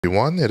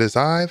Everyone, it is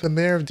I, the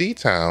Mayor of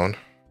D-Town,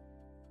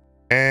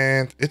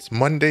 and it's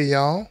Monday,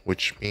 y'all,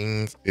 which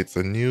means it's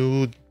a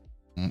new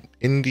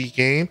indie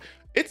game.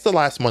 It's the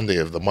last Monday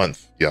of the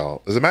month,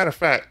 y'all. As a matter of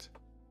fact,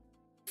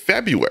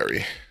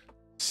 February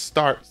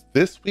starts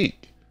this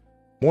week.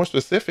 More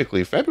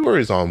specifically,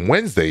 February is on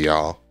Wednesday,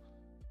 y'all.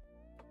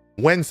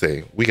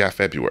 Wednesday, we got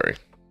February.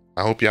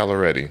 I hope y'all are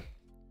ready.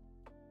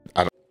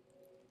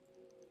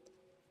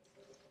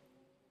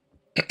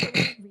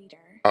 Reader.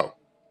 Oh.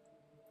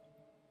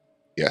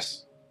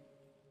 Yes.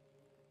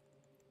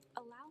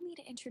 Allow me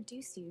to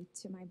introduce you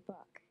to my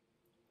book.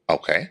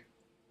 Okay.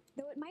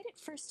 Though it might at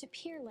first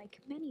appear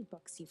like many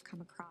books you've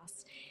come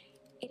across,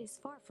 it is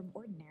far from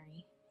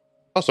ordinary.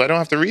 Oh, so I don't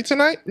have to read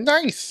tonight?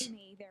 Nice. You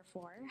may,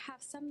 therefore,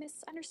 have some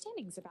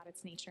misunderstandings about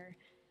its nature.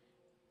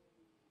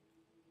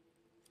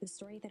 The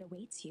story that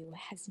awaits you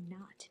has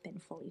not been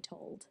fully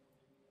told.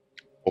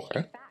 Okay.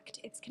 In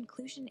fact, its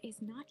conclusion is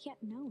not yet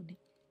known,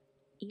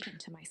 even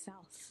to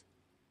myself.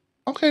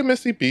 Okay,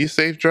 Missy B,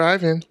 safe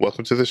driving.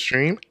 Welcome to the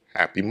stream.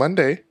 Happy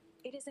Monday.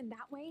 It is in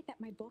that way that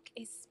my book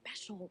is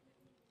special.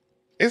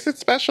 Is it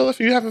special if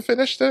you haven't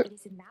finished it? It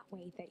is in that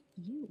way that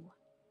you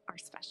are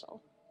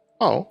special.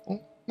 Oh,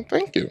 well,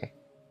 thank you.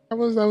 That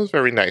was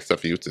very nice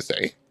of you to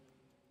say.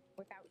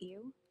 Without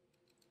you,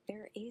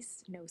 there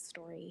is no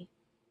story.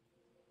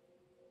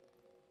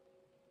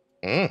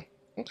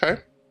 Okay.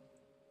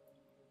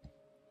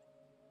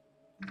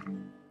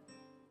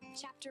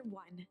 Chapter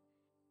 1.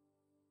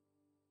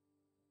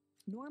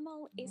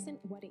 Normal isn't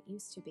what it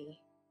used to be.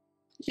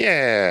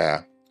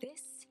 Yeah.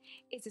 This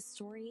is a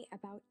story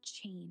about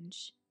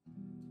change.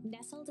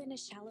 Nestled in a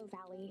shallow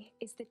valley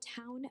is the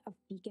town of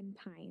Beacon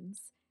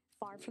Pines.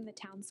 Far from the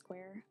town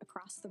square,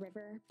 across the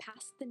river,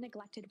 past the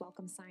neglected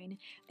welcome sign,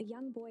 a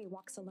young boy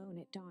walks alone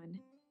at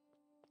dawn.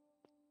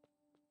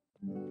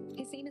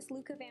 His name is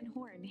Luca Van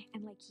Horn,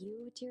 and like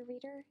you, dear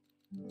reader,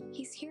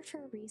 he's here for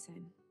a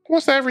reason.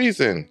 What's that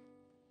reason?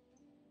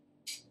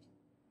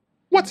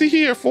 What's he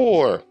here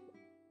for?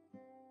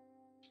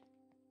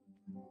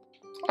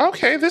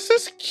 Okay, this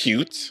is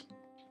cute.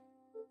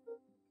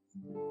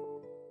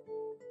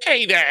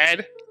 Hey,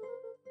 Dad.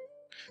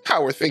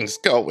 How are things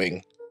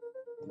going?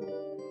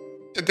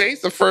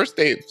 Today's the first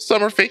day of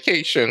summer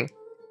vacation.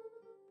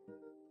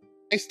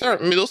 I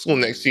start middle school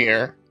next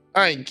year,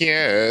 I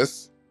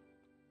guess.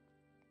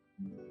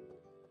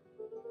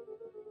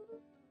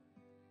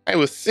 I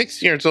was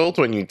 6 years old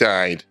when you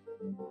died.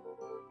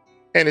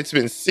 And it's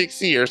been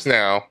 6 years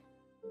now.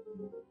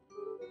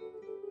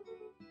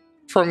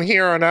 From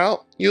here on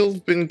out,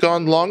 you've been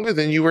gone longer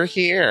than you were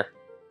here.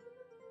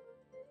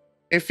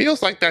 It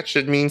feels like that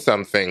should mean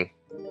something.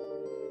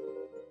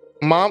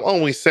 Mom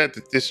always said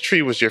that this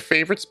tree was your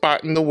favorite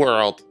spot in the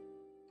world.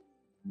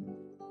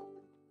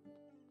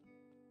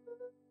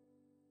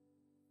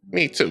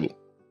 Me too.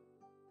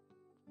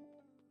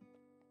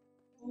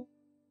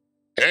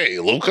 Hey,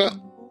 Luca.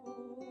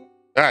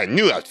 I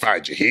knew I'd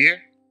find you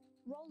here.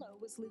 Rollo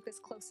was Luca's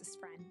closest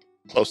friend.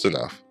 Close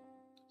enough.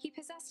 He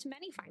possessed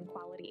many fine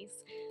qualities,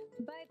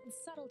 but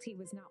subtlety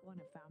was not one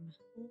of them.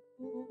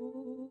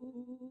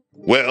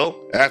 Well,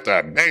 after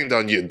I banged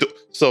on your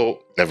door,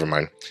 never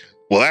mind.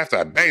 Well, after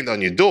I banged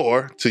on your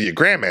door till your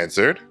gram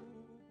answered,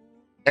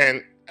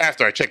 and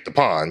after I checked the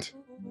pond,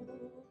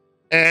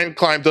 and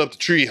climbed up the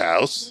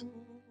treehouse,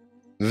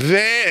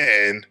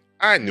 then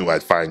I knew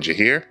I'd find you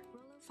here.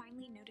 Rollo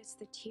finally noticed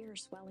the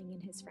tears welling in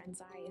his friend's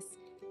eyes,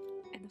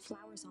 and the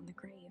flowers on the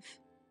grave.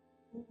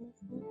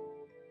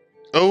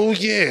 Oh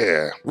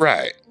yeah,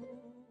 right.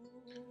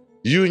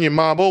 You and your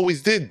mom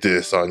always did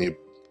this on your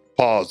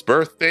pa's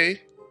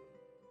birthday.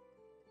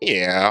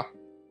 Yeah.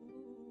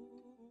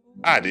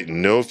 I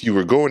didn't know if you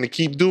were going to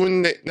keep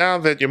doing it now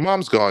that your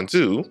mom's gone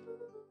too.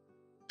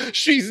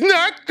 She's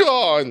not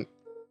gone!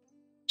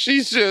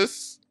 She's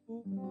just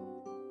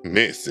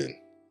missing.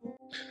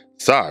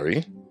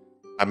 Sorry,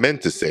 I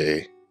meant to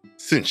say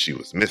since she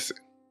was missing.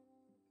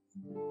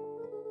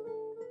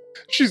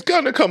 She's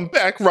gonna come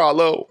back,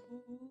 Rollo.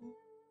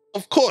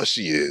 Of course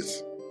she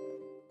is.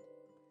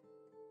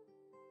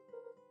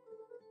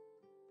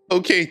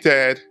 Okay,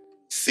 Dad.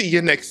 See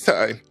you next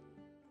time.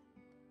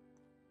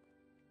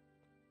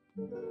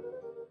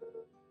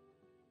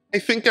 I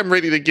think I'm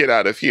ready to get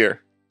out of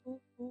here.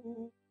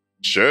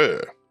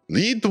 Sure.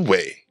 Lead the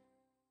way.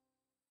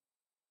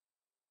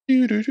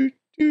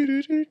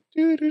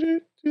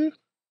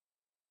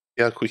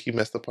 Yeah, Quickie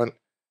messed up on.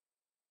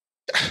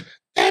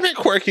 Damn it,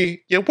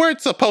 Quirky! You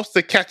weren't supposed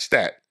to catch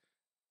that.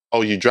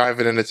 Oh, you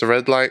driving and it's a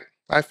red light?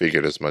 I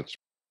figured as much.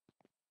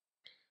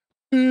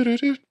 Am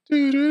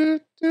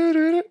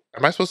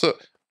I supposed to?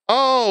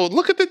 Oh,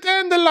 look at the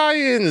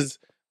dandelions!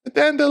 The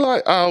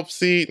dandelion. Oh,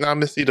 see, now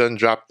Missy done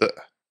dropped the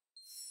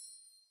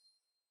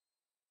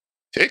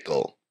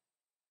tickle.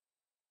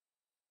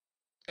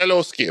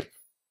 Hello, Skip.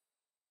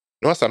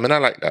 No, Sam, I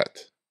not like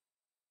that.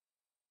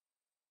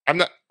 I'm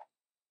not.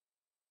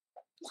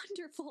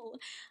 Wonderful!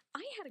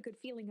 I had a good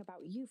feeling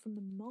about you from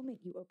the moment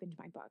you opened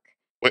my book.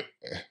 Wait.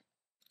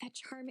 That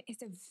charm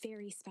is a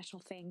very special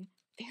thing.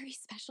 Very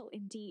special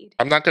indeed.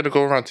 I'm not going to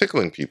go around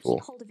tickling people.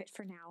 Keep hold of it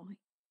for now.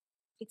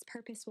 Its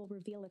purpose will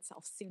reveal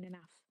itself soon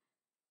enough.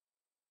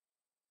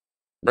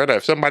 Brother,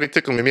 if somebody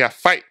tickle me, I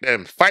fight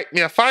them. Fight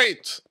me, I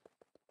fight.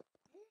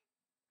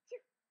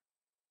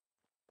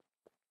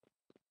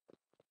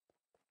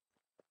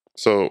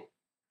 So,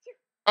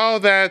 oh,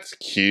 that's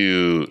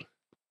cute.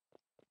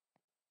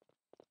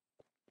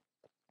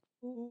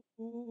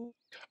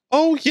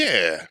 Oh,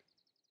 yeah.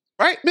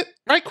 Right,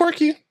 right,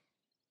 Corky?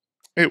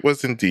 It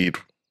was indeed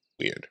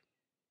weird.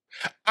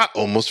 I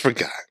almost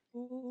forgot.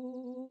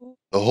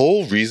 The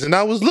whole reason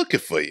I was looking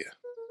for you.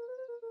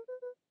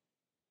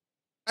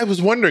 I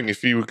was wondering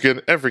if you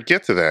could ever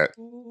get to that.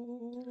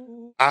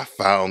 I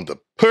found the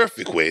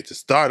perfect way to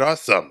start our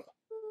summer.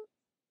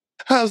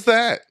 How's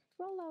that?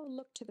 Rollo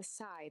looked to the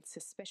side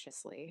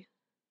suspiciously.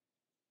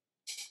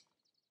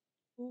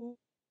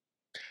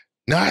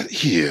 Not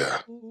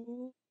here.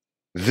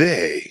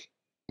 They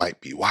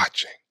might be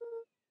watching.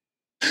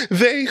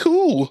 They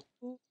who?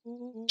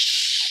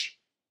 Shh!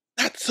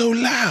 Not so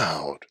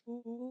loud.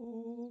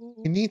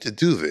 We need to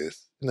do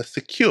this in a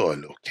secure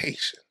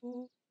location.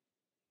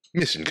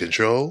 Mission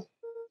control.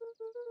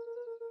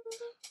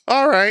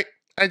 All right.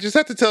 I just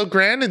have to tell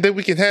Gran and then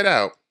we can head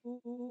out.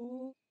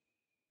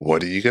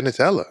 What are you going to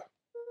tell her?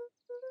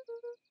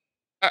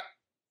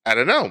 I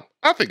don't know.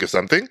 I'll think of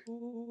something.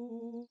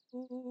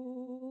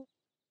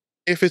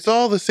 If it's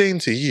all the same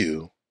to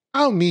you,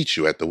 I'll meet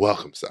you at the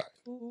welcome sign.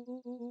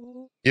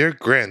 Your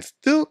Gran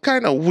still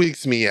kind of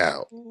wigs me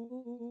out.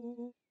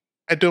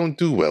 I don't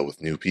do well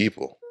with new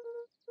people.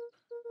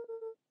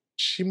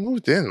 She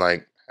moved in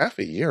like half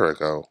a year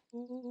ago.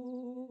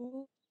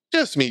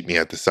 Just meet me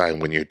at the sign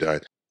when you're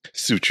done.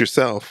 Suit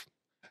yourself.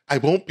 I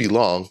won't be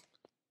long.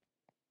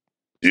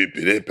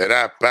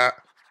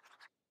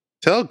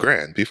 Tell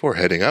Gran before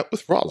heading out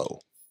with Rollo.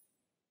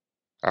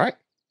 All right.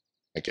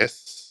 I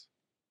guess.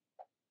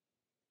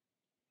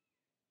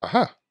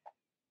 Aha.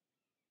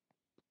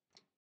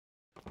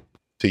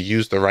 To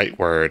use the right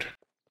word.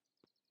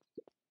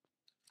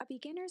 A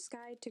beginner's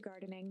guide to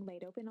gardening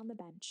laid open on the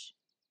bench.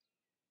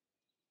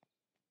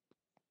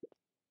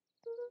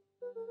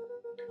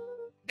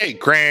 Hey,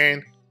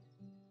 Gran.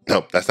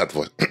 Nope, that's not the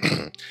voice.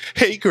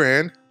 Hey,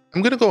 Gran.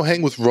 I'm gonna go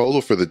hang with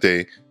Rollo for the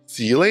day.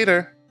 See you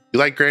later. You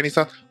like Granny's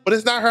house? But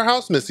it's not her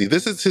house, Missy.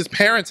 This is his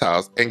parents'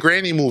 house, and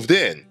Granny moved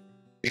in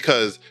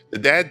because the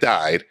dad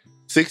died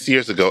 6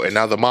 years ago, and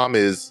now the mom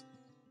is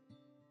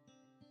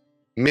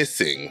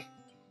missing.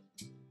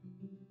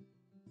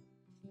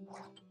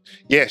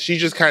 Yeah, she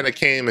just kind of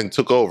came and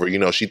took over. You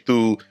know, she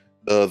threw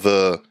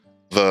the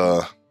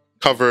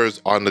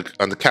covers on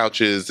the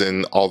couches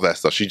and all that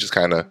stuff. She just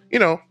kind of, you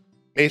know,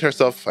 made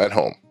herself at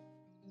home.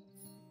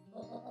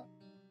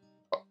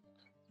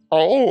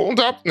 Hold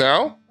up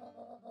now.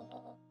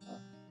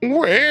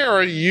 Where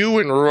are you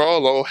and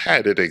Rollo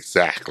headed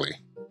exactly?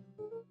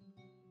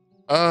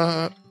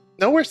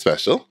 Nowhere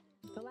special.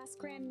 The less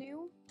Gran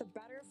knew, the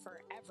better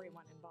for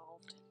everyone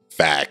involved.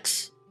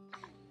 Facts.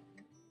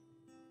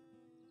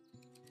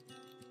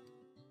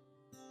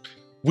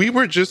 We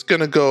were just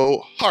gonna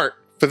go heart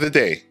for the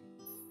day.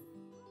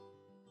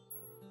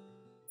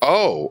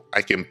 Oh,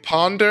 I can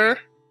ponder.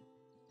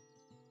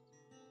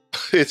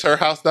 It's her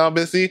house now,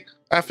 Missy.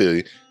 I feel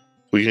you.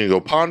 We're gonna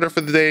go ponder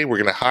for the day. We're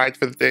gonna hide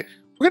for the day.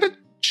 We're gonna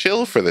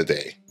chill for the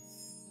day.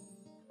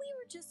 We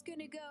were just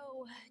gonna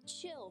go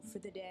chill for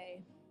the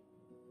day.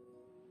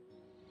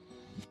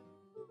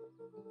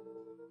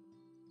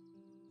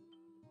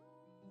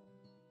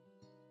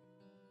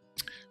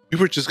 We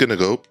were just gonna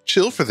go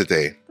chill for the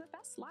day. The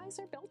best lies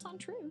are built on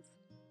truth.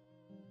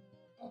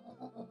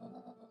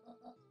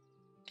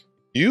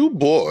 You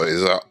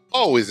boys are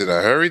always in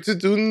a hurry to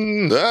do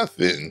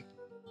nothing.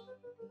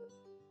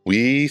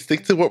 We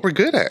stick to what we're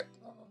good at.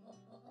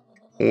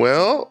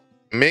 Well,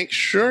 make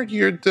sure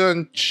you're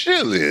done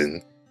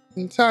chilling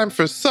in time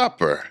for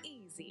supper.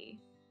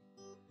 Easy.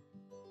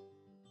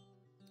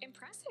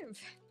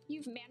 Impressive.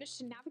 You've managed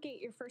to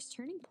navigate your first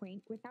turning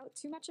point without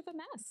too much of a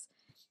mess.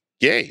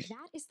 Yay.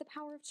 That is the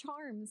power of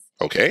charms.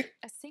 Okay.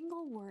 A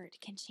single word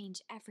can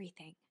change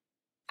everything.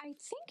 I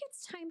think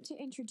it's time to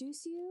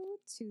introduce you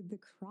to the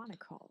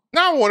Chronicle.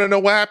 Now I want to know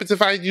what happens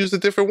if I use a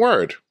different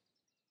word.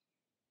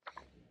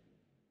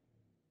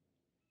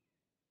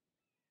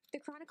 The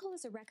Chronicle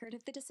is a record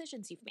of the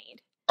decisions you've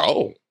made.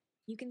 Oh.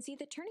 You can see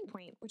the turning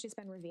point, which has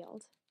been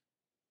revealed.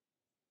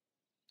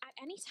 At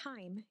any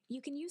time,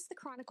 you can use the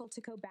Chronicle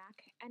to go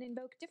back and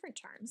invoke different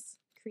charms,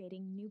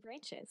 creating new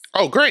branches.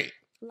 Oh, great.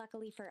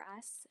 Luckily for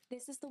us,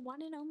 this is the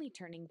one and only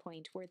turning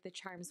point where the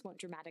charms won't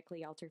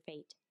dramatically alter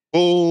fate.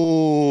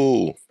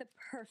 Ooh. It's the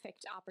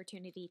perfect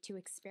opportunity to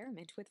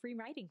experiment with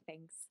rewriting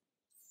things.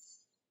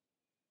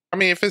 I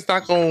mean, if it's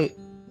not going...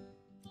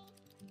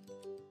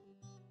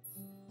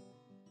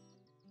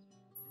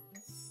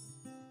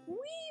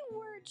 We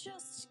were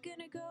just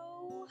gonna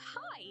go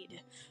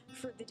hide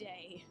for the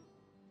day.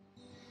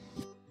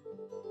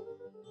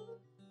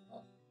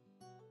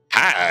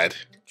 Hide?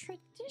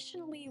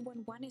 Traditionally, when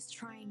one is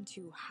trying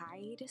to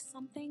hide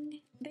something,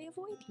 they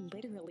avoid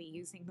literally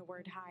using the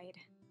word hide.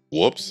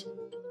 Whoops.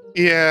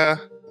 Yeah.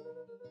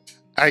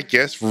 I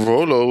guess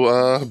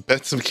Rolo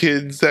bet some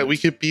kids that we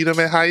could beat him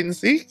at hide and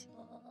seek.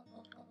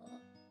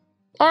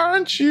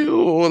 Aren't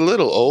you a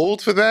little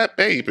old for that,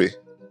 baby?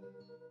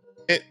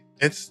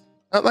 It's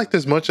not like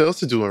there's much else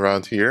to do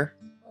around here.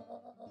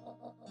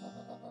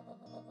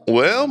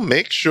 Well,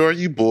 make sure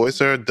you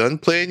boys are done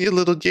playing your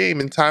little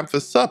game in time for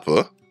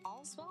supper.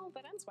 All's well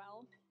that ends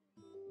well.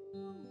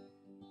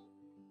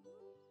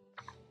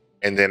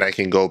 And then I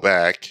can go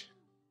back.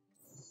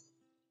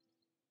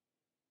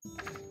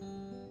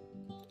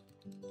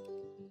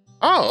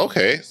 Oh,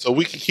 okay. So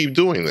we can keep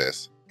doing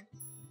this.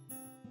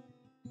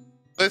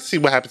 Let's see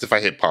what happens if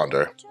I hit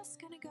ponder. Just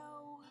gonna go.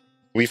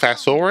 We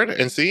fast forward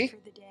and see? For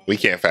the day. We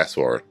can't fast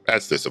forward.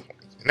 That's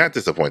disappointing. Not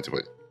disappointing,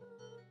 but...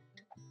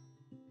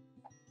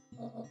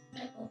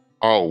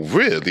 Oh,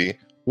 really?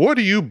 What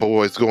are you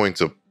boys going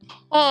to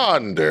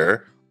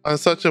ponder on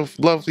such a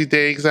lovely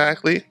day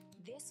exactly?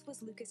 This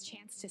was Lucas'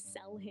 chance to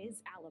sell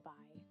his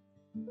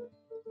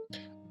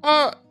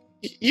alibi.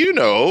 You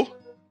know,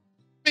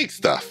 big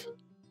stuff,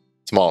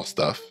 small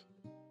stuff,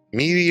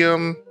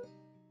 medium,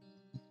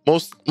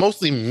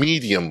 mostly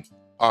medium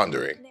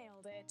pondering.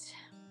 Nailed it.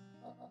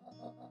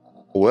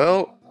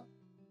 Well,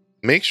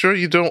 make sure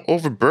you don't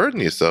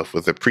overburden yourself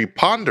with the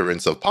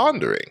preponderance of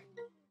pondering.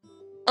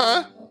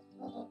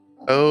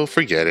 Oh,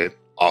 forget it.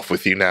 Off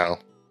with you now.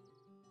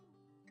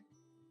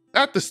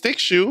 Not the stick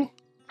shoe. All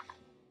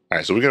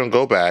right, so we're gonna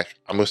go back.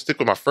 I'm gonna stick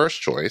with my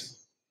first choice.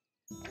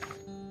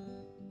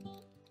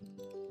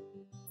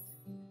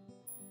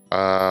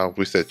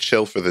 We said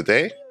chill for the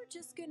day. We're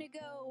just gonna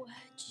go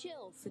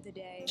chill for the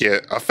day. Yeah,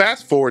 a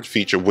fast forward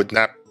feature would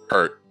not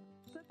hurt.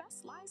 The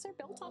best lies are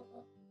built on.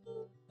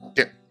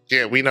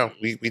 Yeah, we know.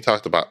 We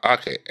talked about.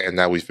 Okay, and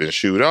now we've been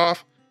shooed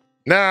off.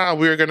 Now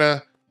we're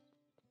gonna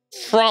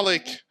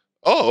frolic.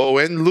 Oh,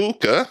 and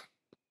Luca,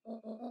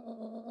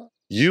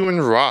 you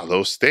and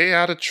Rollo stay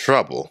out of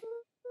trouble.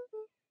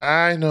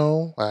 I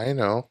know.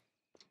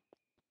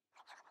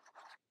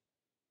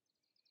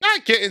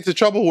 Not get into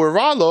trouble with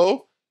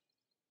Rollo.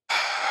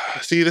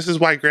 See, this is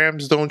why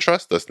Grams don't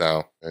trust us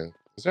now.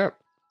 Is that?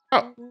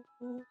 Oh,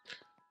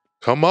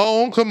 come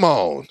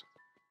on.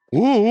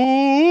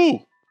 Ooh.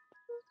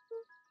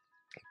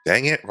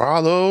 Dang it,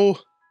 Rollo.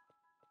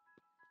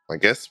 I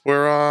guess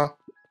we're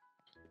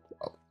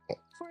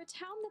For a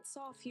town that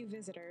saw a few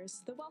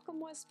visitors, the welcome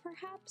was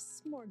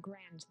perhaps more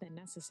grand than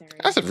necessary.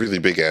 That's a really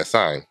big ass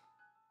sign.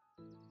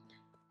 All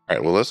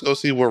right, well, let's go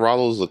see what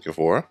Rollo's looking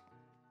for.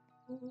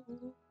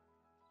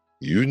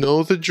 You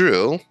know the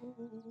drill.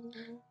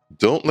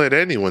 Don't let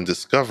anyone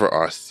discover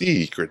our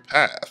secret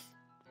path.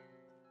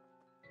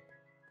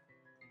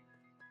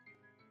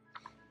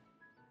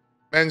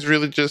 Man's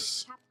really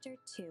just... Chapter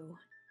 2.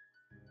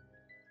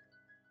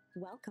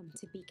 Welcome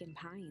to Beacon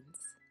Pines.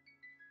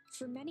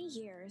 For many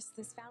years,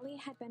 this valley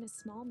had been a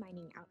small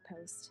mining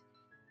outpost.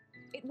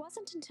 It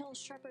wasn't until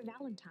Sharper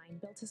Valentine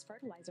built his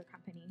fertilizer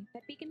company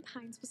that Beacon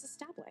Pines was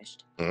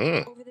established.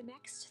 Over the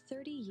next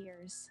 30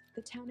 years,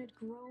 the town had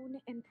grown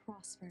and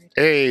prospered.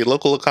 Hey,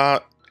 local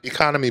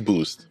economy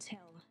boost.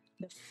 Until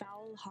the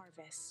foul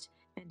harvest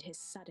and his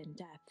sudden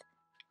death.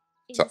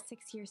 In So- the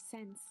 6 years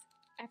since,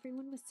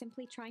 everyone was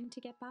simply trying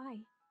to get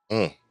by.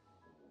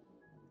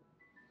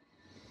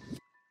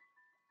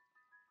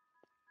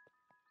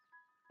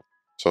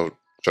 So,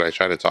 should I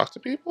try to talk to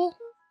people?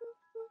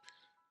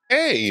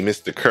 Hey,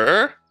 Mr.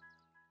 Kerr.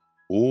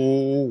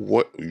 Ooh,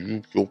 what?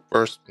 You go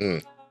first.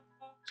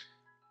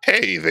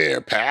 Hey there,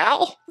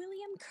 pal.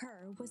 William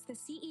Kerr was the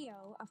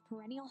CEO of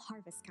Perennial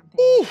Harvest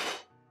Company. Ooh.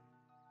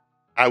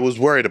 I was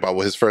worried about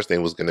what his first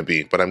name was going to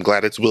be, but I'm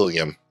glad it's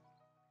William.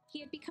 He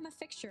had become a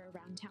fixture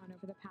around town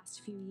over the past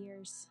few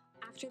years.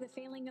 After the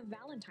failing of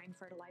Valentine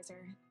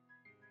Fertilizer,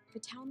 the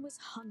town was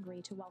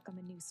hungry to welcome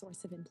a new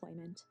source of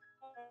employment.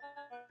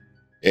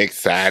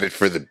 Excited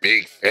for the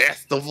big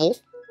festival?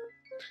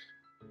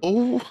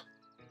 Oh,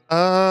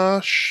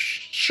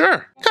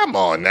 sure. Come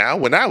on now.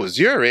 When I was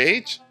your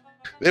age,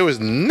 there was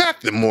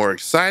nothing more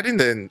exciting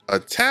than a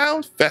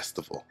town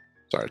festival.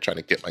 Sorry, trying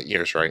to get my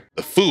ears right.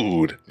 The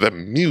food, the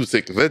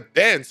music, the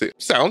dancing.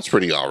 Sounds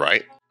pretty all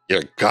right.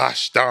 You're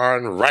gosh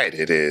darn right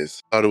it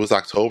is. Thought it was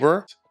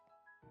October.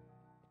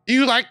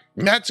 You like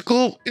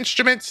magical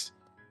instruments?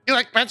 You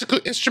like magical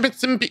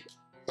instruments and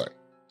Sorry.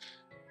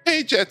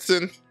 Hey,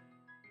 Jetson.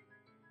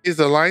 Is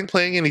the line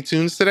playing any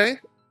tunes today?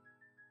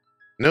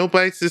 No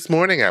bites this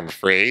morning, I'm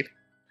afraid.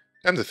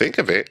 Come to think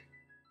of it,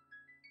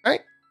 I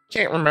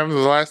can't remember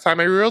the last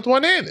time I reeled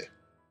one in.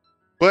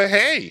 But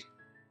hey,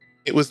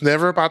 it was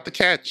never about the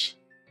catch.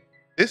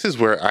 This is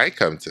where I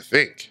come to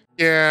think.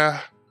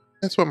 Yeah,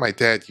 that's what my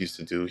dad used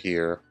to do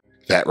here.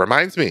 That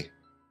reminds me,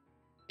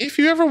 if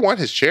you ever want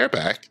his chair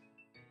back,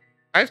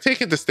 I've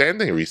taken to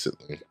standing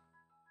recently.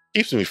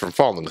 Keeps me from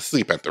falling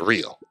asleep at the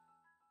reel.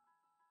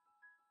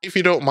 If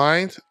you don't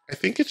mind, I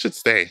think it should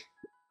stay.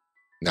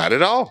 Not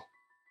at all.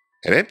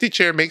 An empty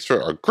chair makes for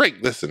a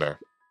great listener.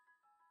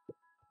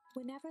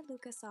 Whenever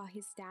Luca saw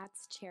his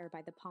dad's chair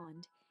by the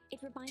pond,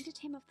 it reminded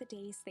him of the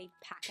days they'd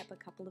pack up a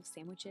couple of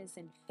sandwiches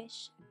and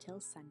fish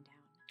until sundown.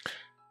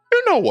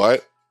 You know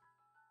what?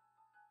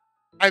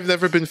 I've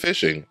never been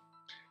fishing.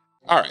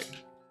 All right.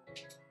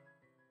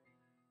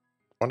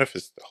 Wonder if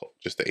it's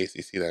just the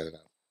ACC that.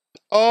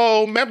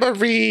 Oh,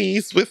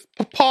 memories with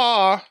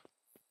Papa.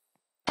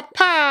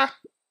 Papa.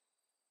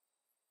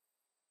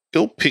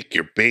 Go pick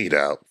your bait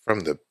out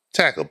from the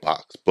tackle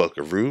box,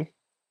 Buckaroo.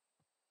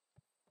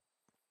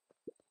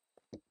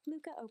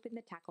 Luca opened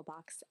the tackle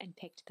box and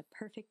picked the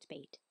perfect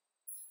bait.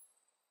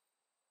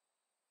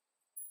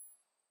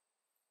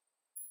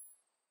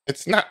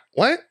 It's not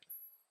what?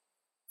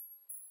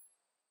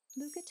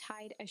 Luca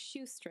tied a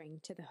shoestring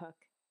to the hook.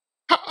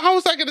 How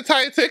was I going to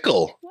tie a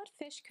tickle? What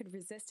fish could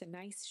resist a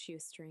nice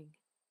shoestring?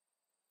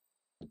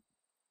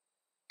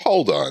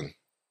 Hold on.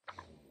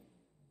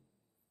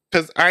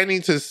 Because I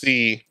need to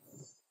see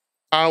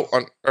how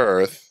on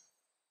earth.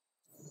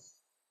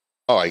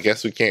 Oh, I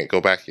guess we can't go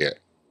back yet.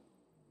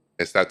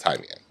 It's not time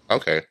yet.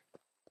 Okay.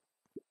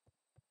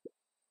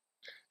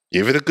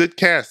 Give it a good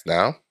cast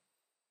now.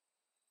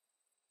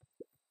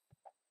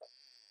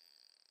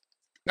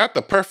 Not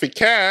the perfect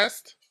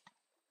cast.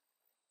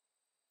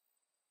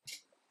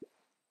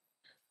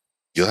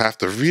 You'll have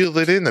to reel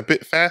it in a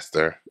bit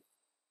faster,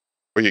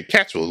 or your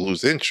catch will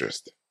lose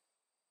interest.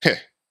 Heh.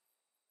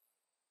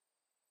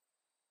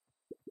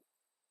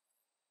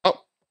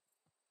 Oh.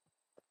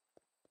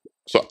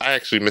 So I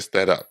actually messed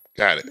that up.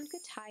 Got it. Luca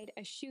tied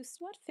a shoe.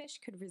 What fish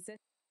could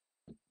resist?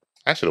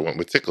 I should have went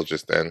with tickle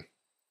just then.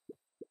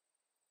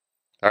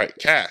 All right,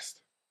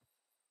 cast.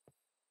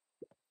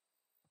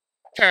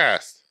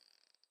 Cast.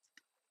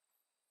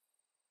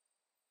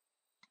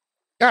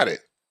 Got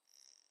it.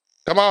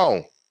 Come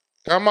on.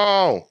 Come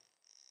on.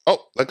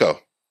 Oh, let go.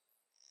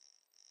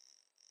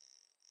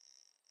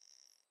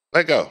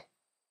 Let go.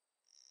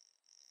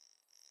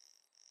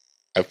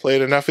 I've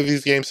played enough of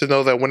these games to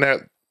know that when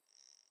that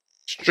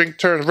string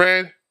turns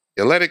red,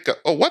 you let it go.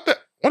 Oh, what the?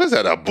 What is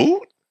that, a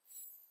boot?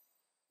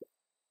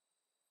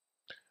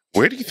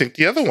 Where do you think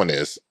the other one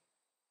is?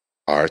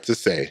 Hard to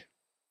say.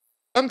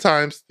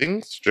 Sometimes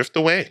things drift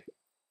away.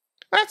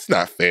 That's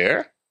not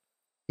fair.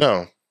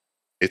 No,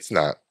 it's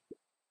not.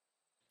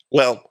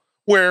 Well,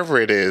 wherever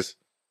it is,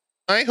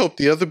 I hope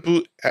the other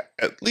boot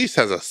at least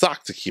has a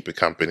sock to keep it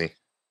company.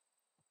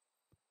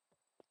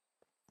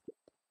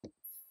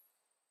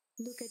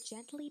 Luca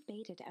gently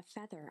baited a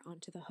feather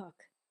onto the hook.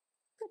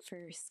 Good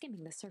for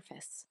skimming the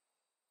surface.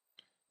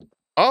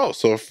 Oh,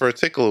 so for a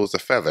tickle it was a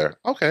feather.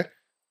 Okay.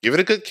 Give it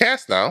a good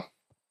cast now.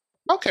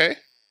 Okay.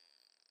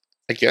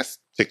 I guess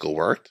tickle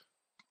worked.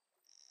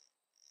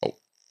 Oh.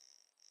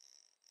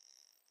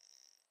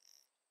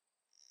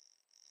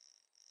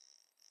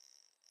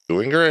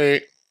 Doing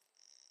great.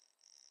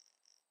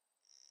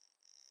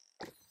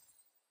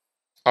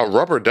 A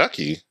rubber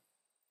ducky?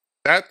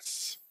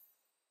 That's...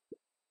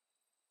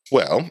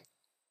 Well,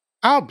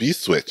 I'll be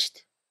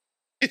switched.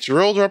 It's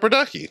your old rubber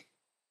ducky.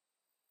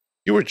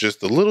 You were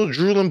just a little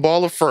drooling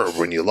ball of fur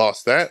when you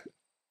lost that.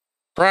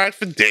 Cried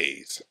for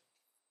days.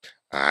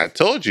 I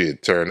told you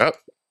it'd turn up.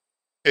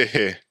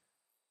 Heh.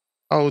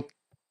 Oh,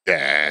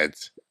 Dad.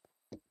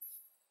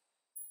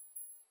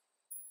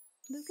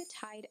 Luca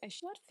tied a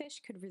what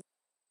fish could resist?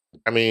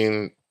 I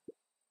mean,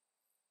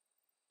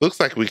 looks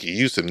like we could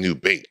use some new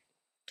bait.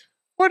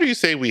 What do you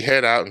say we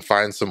head out and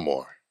find some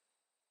more?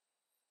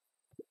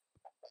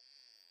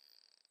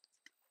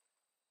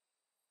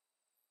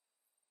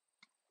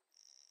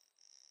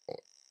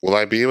 Will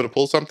I be able to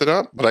pull something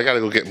up? But I gotta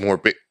go get more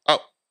bait. Oh.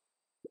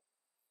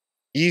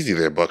 Easy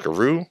there,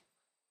 Buckaroo.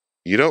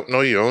 You don't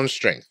know your own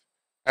strength.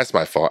 That's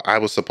my fault. I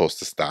was supposed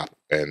to stop,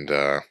 and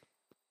that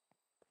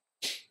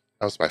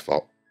was my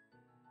fault.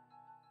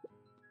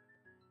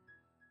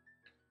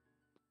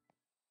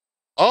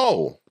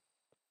 Oh.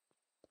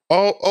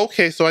 Oh,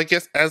 okay. So I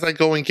guess as I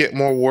go and get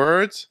more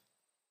words,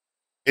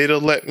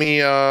 it'll let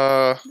me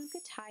Luca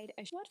tied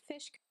a what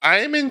fish? I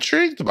am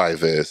intrigued by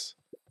this.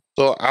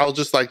 So I'll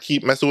just like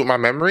keep messing with my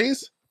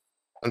memories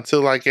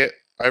until I get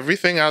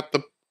everything out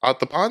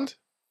the pond.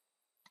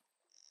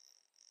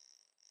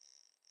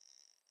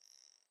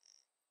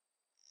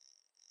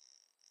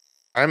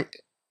 I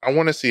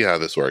want to see how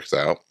this works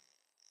out.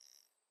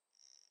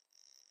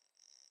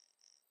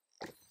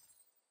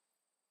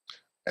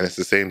 And it's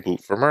the same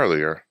boot from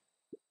earlier.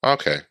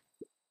 Okay.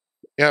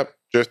 Yep,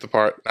 drift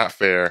apart, not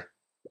fair.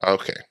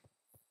 Okay.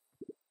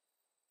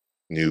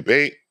 New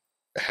bait.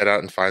 Head out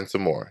and find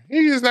some more.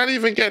 He's not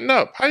even getting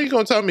up. How you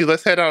gonna tell me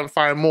let's head out and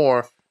find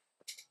more?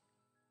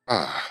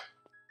 Ah.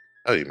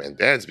 Oh, you man,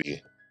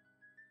 Dansby.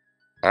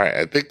 Alright,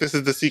 I think this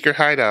is the secret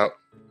hideout.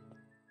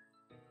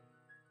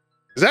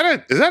 Is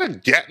that a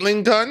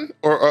Gatling gun?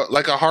 Or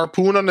like a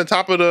harpoon on the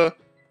top of the...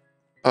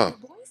 The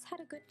boys had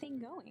a good thing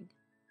going.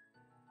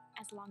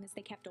 As long as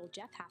they kept old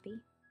Jeff happy,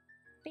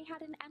 they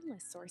had an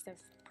endless source of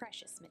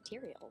precious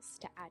materials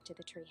to add to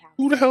the treehouse.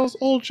 Who the hell's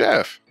old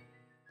Jeff?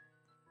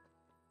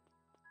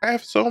 I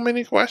have so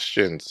many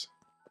questions.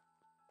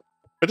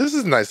 But this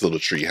is a nice little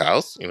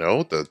treehouse, you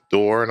know, the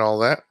door and all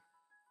that.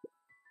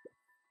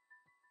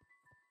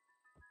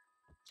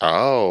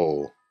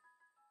 Oh.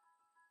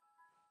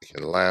 You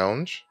can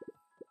lounge.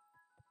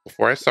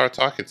 Before I start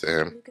talking to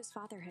him, Luca's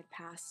father had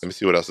passed. let me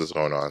see what else is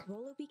going on.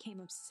 Rollo became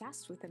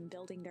obsessed with them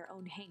building their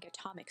own Hank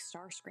atomic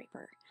star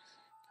scraper.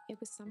 It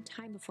was some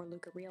time before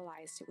Luca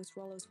realized it was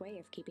Rollo's way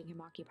of keeping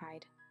him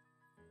occupied.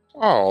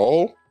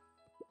 Oh,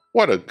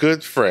 what a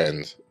good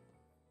friend.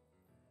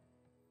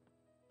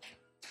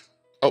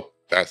 Oh,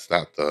 that's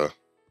not the...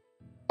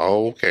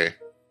 Oh, okay.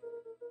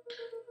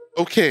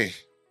 Okay.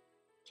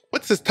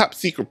 What's his top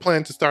secret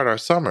plan to start our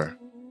summer?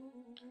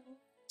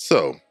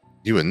 So,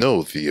 you would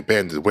know the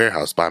abandoned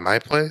warehouse by my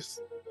place?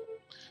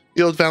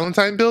 The old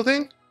Valentine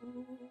building?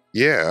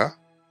 Yeah.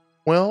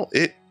 Well,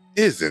 it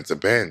isn't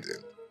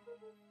abandoned.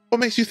 What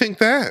makes you think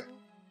that?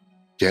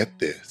 Get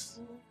this.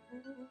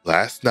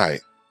 Last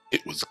night,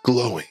 it was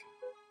glowing.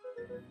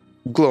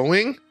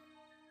 Glowing?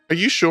 Are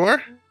you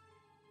sure?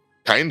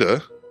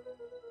 Kinda.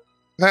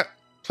 That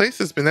place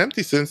has been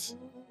empty since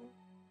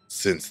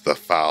the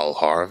foul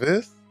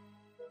harvest?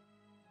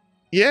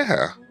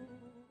 Yeah.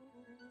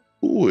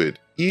 Who would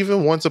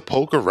even want to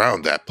poke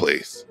around that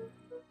place?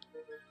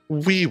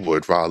 We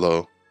would,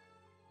 Rollo.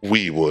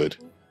 We would.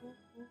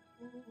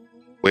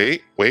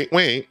 Wait.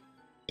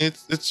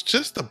 It's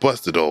just a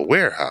busted old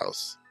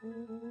warehouse.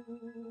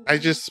 I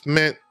just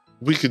meant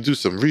we could do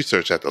some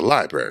research at the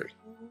library.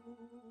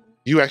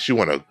 You actually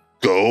want to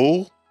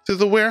go to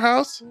the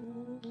warehouse?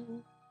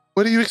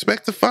 What do you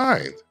expect to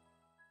find?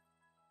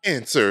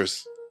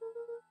 Answers.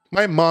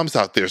 My mom's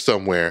out there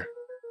somewhere,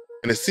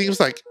 and it seems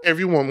like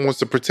everyone wants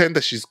to pretend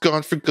that she's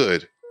gone for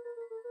good.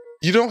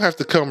 You don't have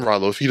to come,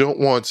 Rollo, if you don't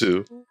want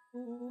to.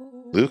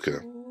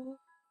 Luca,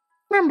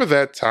 remember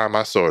that time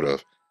I sort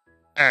of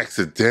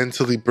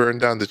accidentally burned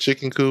down the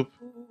chicken coop?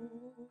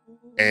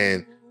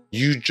 And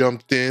you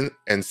jumped in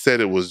and said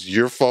it was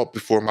your fault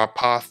before my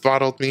pa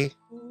throttled me?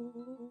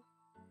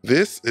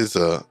 This is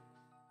a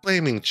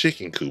flaming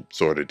chicken coop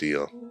sort of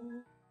deal.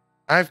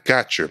 I've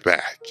got your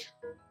back.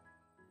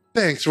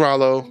 Thanks,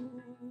 Rollo.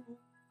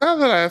 Now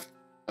that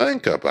I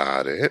think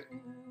about it,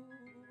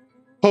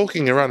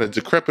 poking around a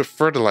decrepit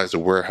fertilizer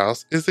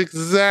warehouse is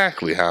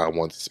exactly how I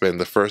want to spend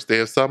the first day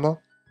of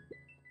summer.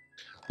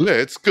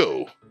 Let's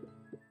go.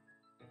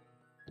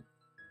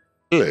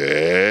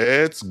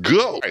 Let's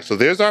go. All right, so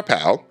there's our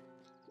pal.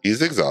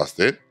 He's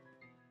exhausted.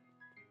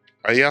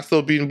 Are y'all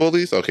still being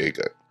bullies? Okay,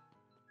 good.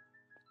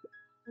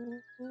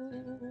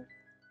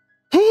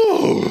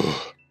 Whew.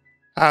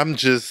 I'm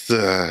just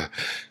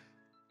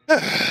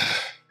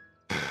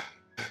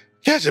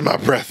catching my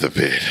breath a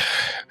bit.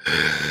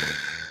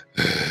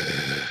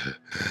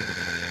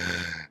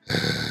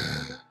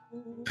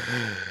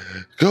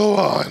 Go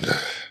on.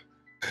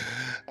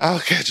 I'll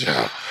catch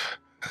up.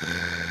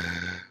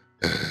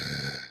 That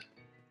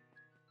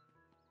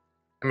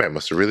man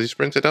must have really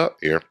sprinted up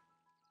here.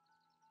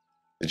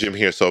 The gym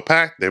here is so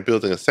packed, they're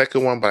building a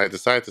second one, but I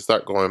decided to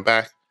start going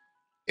back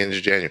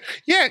into January.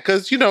 Yeah,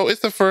 because,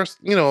 it's the first,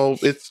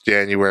 it's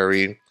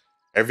January.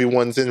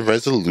 Everyone's in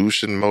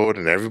resolution mode,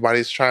 and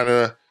everybody's trying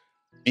to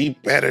be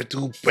better,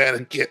 do better,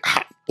 get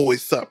hot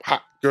boys up,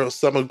 hot girls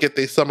summer, get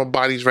their summer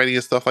bodies ready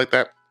and stuff like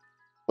that.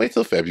 Wait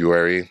till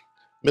February.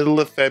 Middle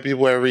of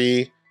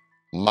February,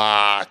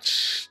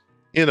 March.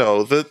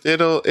 It'll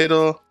thin out.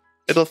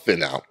 It'll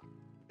thin out.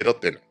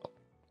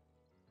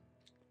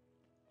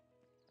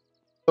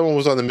 Someone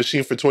was on the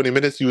machine for 20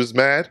 minutes. You was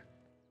mad.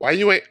 Why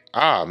you wait?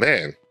 Ah,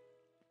 man.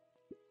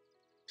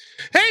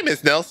 Hey,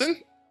 Miss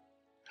Nelson.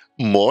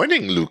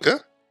 Morning,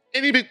 Luca.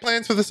 Any big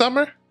plans for the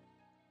summer?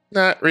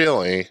 Not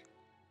really.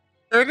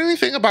 Heard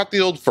anything about the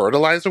old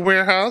fertilizer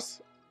warehouse?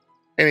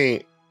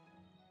 Any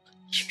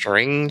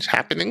strange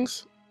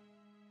happenings?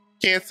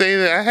 Can't say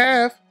that I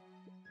have.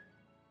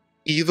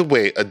 Either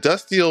way, a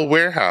dusty old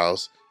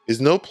warehouse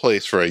is no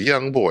place for a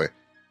young boy.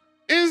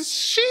 Is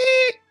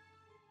she?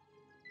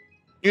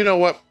 You know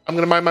what? I'm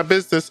going to mind my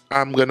business.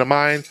 I'm going to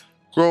mind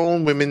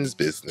grown women's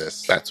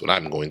business. That's what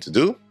I'm going to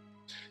do.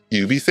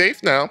 You be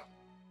safe now.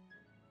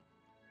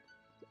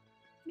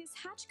 Miss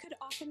Hatch could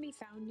often be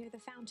found near the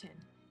fountain.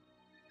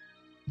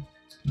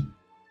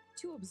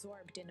 Too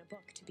absorbed in a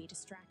book to be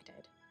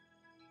distracted.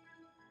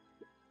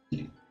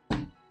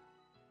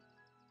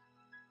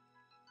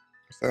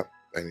 What's that?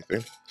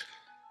 Anything?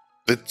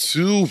 The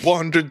two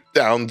wandered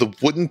down the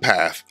wooden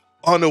path,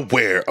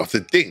 unaware of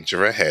the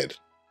danger ahead.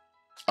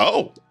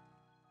 Oh,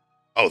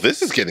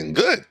 this is getting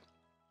good.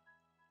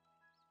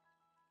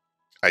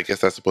 I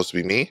guess that's supposed to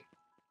be me.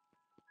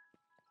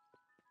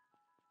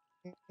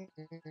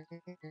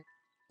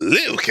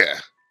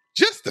 Luca,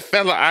 just the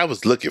fella I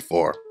was looking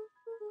for.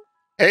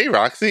 Hey,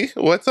 Roxy,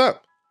 what's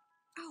up?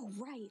 Oh,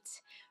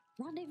 right.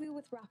 Rendezvous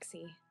with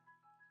Roxy.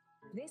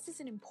 This is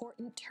an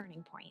important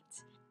turning point.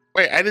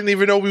 Wait, I didn't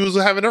even know we was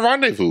having a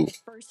rendezvous.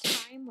 First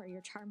time where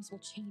your charms will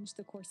change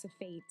the course of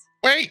fate.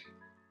 Wait.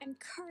 And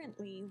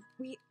currently,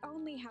 we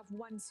only have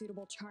one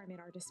suitable charm at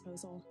our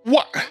disposal.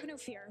 What? Have no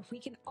fear, we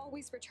can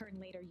always return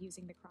later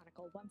using the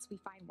Chronicle once we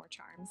find more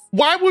charms.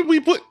 Why would we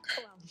put...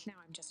 Well, now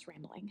I'm just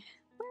rambling.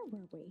 Where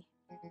were we?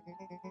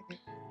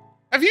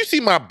 Have you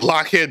seen my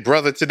blockhead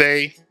brother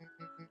today?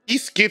 He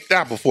skipped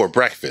out before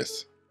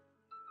breakfast.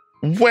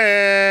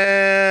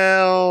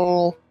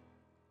 Well...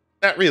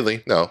 Not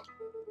really, no.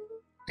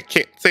 I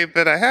can't say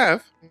that I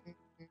have.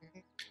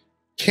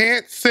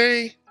 Can't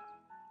say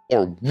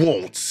or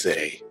won't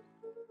say.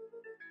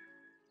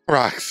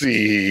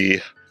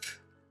 Roxy,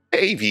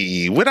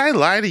 baby, would I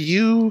lie to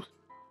you?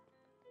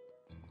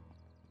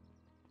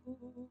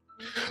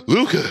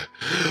 Luca,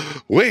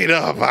 wait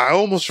up, I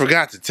almost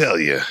forgot to tell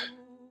you.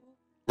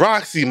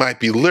 Roxy might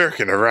be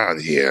lurking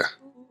around here.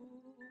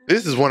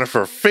 This is one of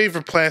her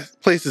favorite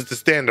places to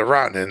stand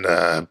around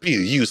and be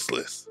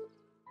useless.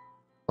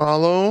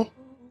 Rollo?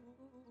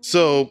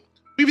 So,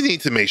 we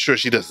need to make sure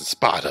she doesn't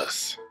spot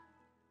us.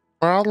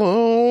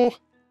 Rollo?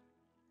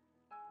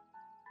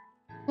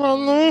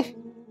 Rollo?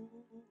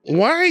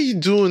 Why are you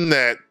doing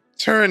that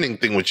turning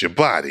thing with your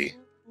body?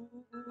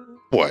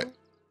 What?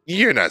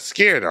 You're not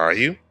scared, are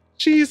you?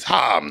 She's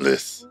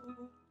harmless.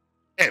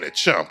 And a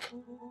chump.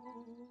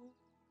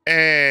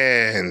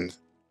 And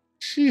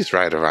she's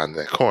right around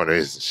that corner,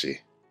 isn't she?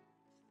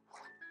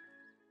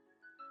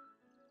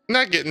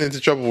 Not getting into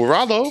trouble with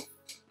Rollo.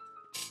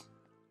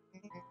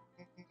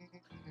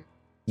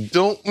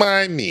 Don't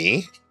mind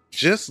me.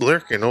 Just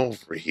lurking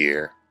over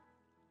here.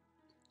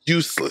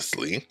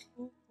 Uselessly.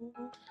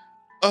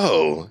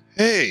 Oh,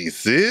 hey,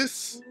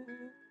 sis.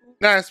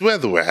 Nice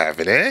weather we're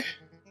having, eh?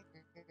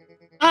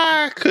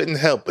 I couldn't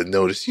help but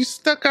notice you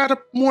stuck out a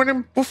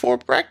morning before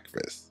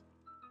breakfast.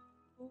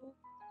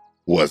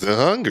 Wasn't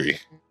hungry.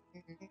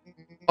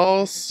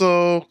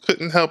 Also,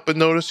 couldn't help but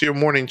notice your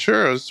morning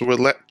chores were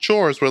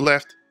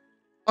left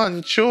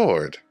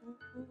unchored.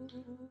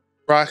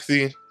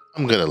 Roxy,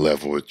 I'm gonna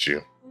level with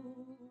you.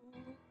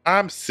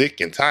 I'm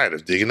sick and tired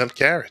of digging up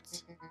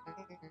carrots.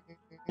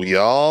 We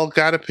all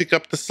gotta pick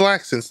up the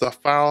slack since the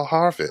foul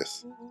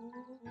harvest.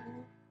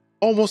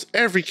 Almost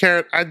every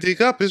carrot I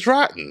dig up is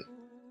rotten.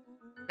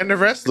 And the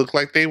rest look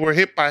like they were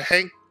hit by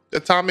Hank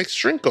Atomic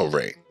Shrinko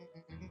Ray.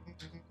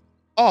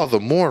 All the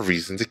more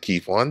reason to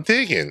keep on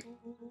digging.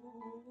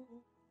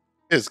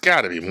 There's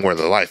gotta be more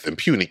to life than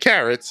puny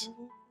carrots.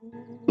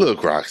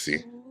 Look,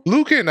 Roxy,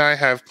 Luca and I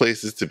have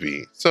places to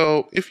be,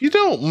 so if you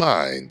don't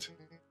mind...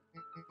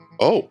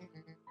 Oh,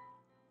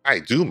 I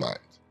do mind.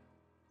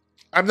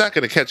 I'm not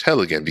gonna catch hell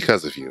again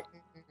because of you.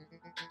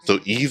 So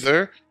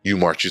either you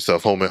march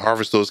yourself home and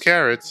harvest those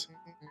carrots,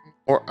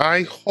 or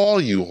I haul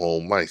you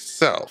home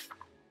myself.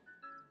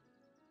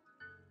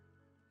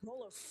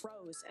 Rollo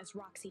froze as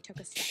Roxy took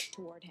a step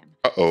toward him.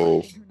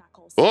 Uh-oh. Her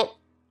knuckles. Oh!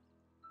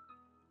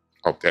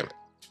 Oh, damn it.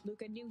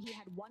 Luca knew he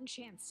had one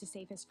chance to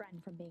save his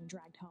friend from being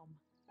dragged home.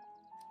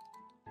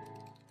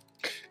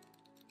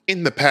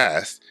 In the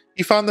past,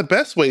 he found the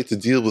best way to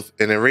deal with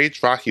an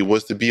enraged Rocky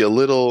was to be a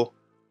little...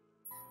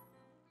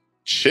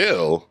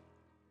 chill.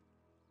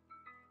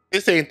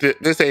 This ain't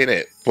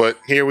it, but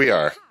here we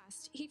are. In the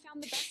past, he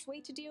found the best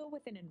way to deal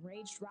with an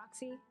enraged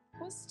Roxy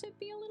was to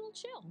be a little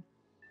chill.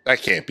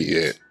 That can't be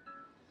it.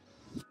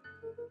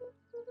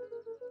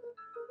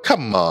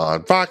 Come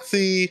on,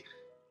 Roxy.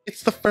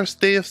 It's the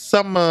first day of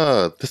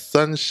summer. The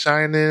sun's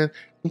shining.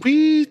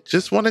 We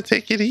just want to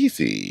take it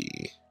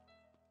easy.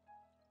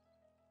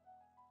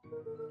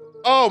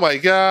 Oh my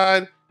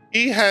god.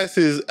 He has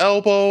his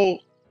arm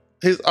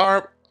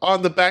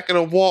on the back of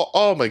the wall.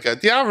 Oh my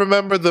god. Do y'all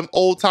remember them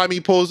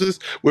old-timey poses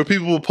where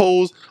people would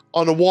pose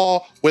on the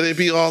wall where they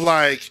be all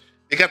like,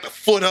 they got the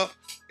foot up,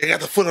 they got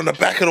the foot on the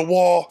back of the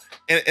wall,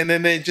 and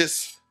then they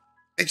just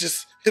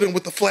hit him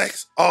with the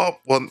flex. Oh,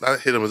 well,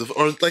 not hit him with the,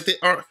 or like they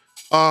are.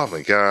 Oh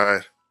my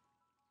god.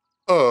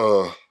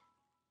 Oh.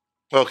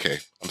 Okay.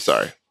 I'm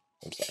sorry.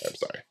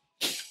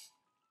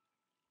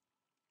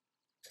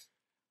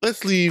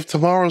 Let's leave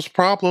tomorrow's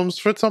problems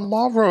for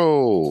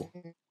tomorrow.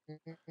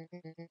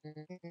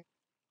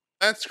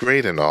 That's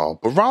great and all,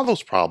 but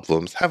Rollo's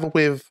problems have a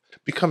way of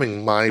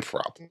becoming my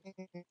problem.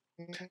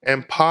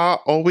 And Pa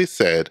always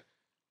said,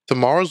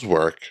 tomorrow's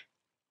work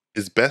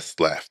is best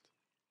left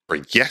for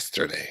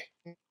yesterday.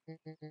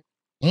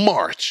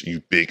 March,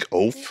 you big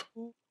oaf.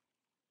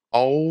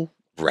 All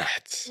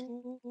rats.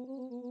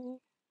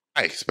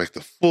 I expect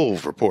a full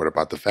report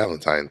about the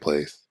Valentine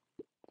place.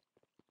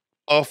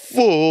 A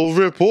full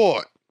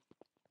report.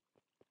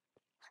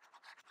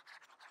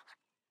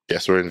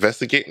 Guess we're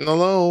investigating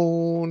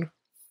alone.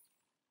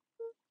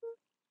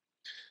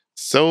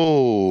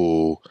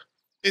 So,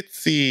 let's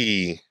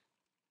see.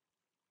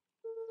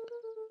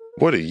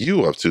 What are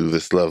you up to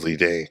this lovely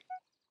day?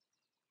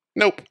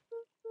 Nope.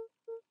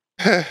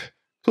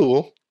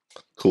 Cool.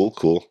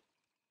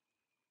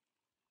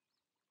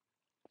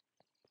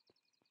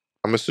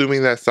 I'm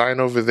assuming that sign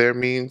over there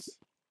means...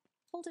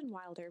 Holden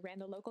Wilder ran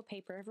the local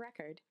paper of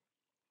record.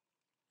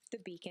 The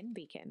Beacon.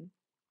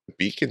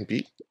 Beacon?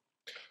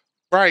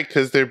 Right,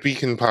 because they're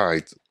Beacon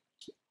Pines.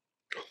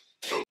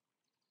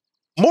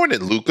 Morning,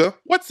 Luca.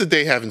 What's the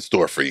day have in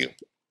store for you?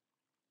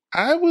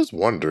 I was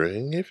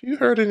wondering if you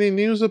heard any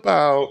news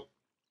about...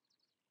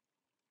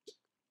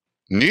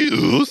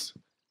 News?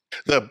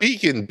 The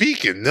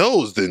Beacon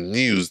knows the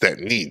news that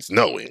needs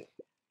knowing.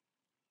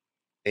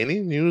 Any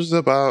news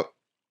about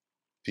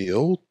the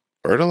old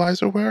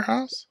fertilizer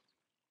warehouse?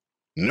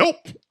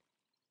 Nope.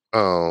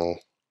 Oh.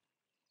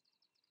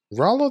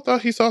 Rollo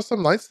thought he saw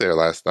some lights there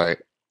last night.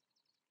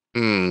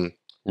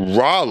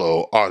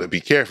 Rollo ought to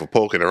be careful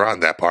poking around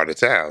that part of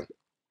town.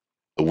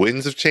 The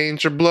winds of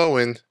change are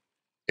blowing,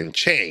 and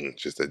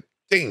change is a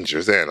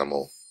dangerous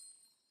animal.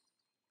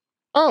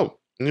 Oh,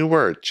 new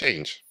word,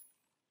 change.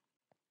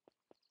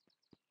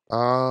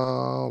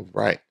 All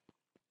right.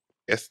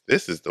 Guess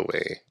this is the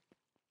way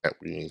that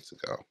we need to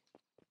go.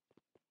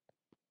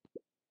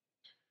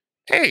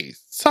 Hey,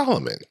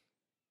 Solomon.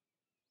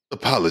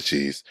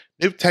 Apologies.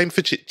 No time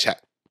for chit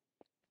chat.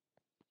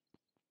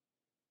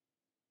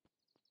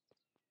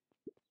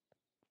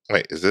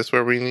 Wait, is this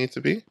where we need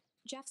to be?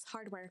 Jeff's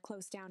hardware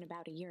closed down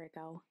about a year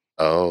ago.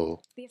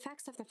 Oh. The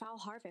effects of the foul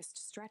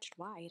harvest stretched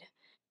wide.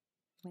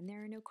 When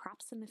there are no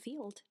crops in the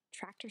field,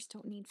 tractors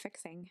don't need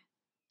fixing.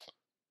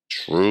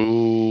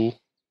 True.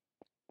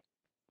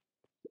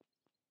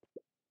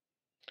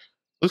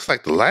 Looks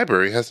like the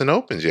library hasn't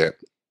opened yet.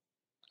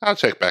 I'll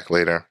check back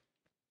later.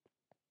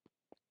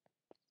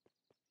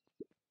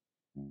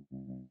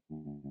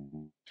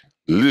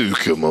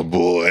 Luca, my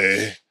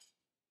boy.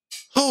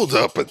 Hold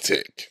up a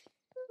tick.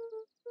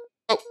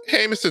 Oh,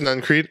 hey, Mr.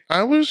 Nuncreed.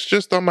 I was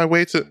just on my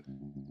way to...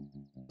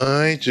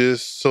 I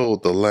just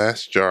sold the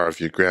last jar of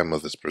your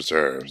grandmother's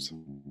preserves.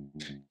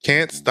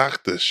 Can't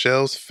stock the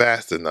shelves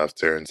fast enough,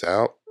 turns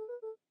out.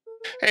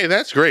 Hey,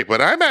 that's great,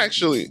 but I'm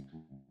actually...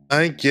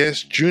 I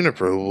guess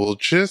Juniper will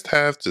just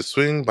have to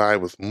swing by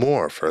with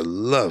more of her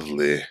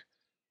lovely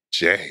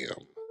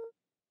jam.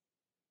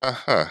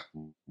 Uh-huh.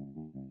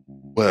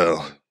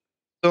 Well,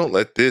 don't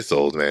let this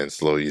old man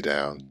slow you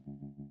down.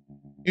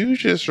 You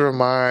just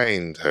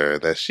remind her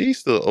that she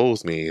still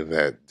owes me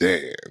that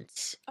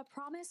dance. A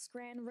promise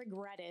Gran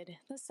regretted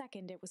the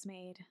second it was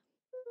made.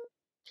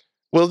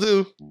 Will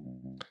do.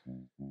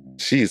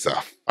 She's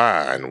a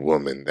fine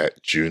woman,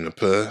 that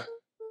Juniper.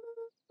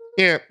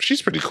 Yeah,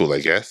 she's pretty cool,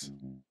 I guess.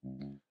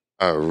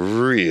 A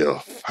real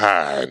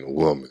fine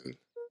woman.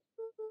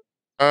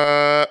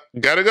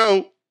 Gotta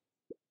go.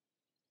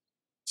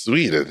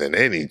 Sweeter than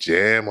any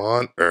jam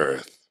on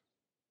earth.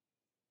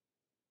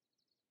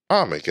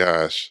 Oh my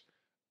gosh.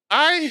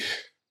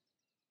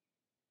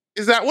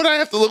 Is that what I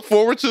have to look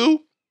forward to?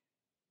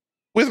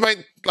 With my,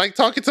 like,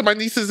 talking to my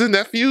nieces and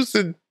nephews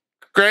and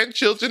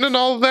grandchildren and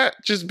all of that?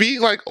 Just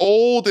being, like,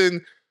 old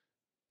and...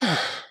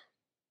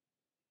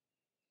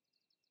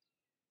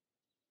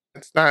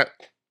 It's not...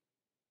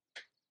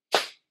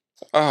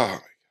 Oh,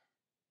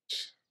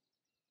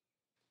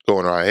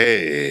 going on.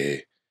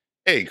 Hey,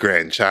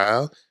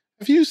 grandchild.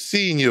 Have you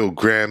seen your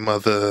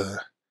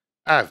grandmother?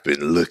 I've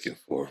been looking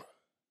for her.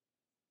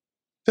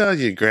 Tell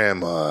your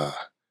grandpa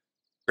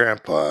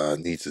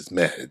needs his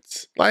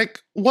meds.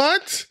 Like,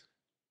 what?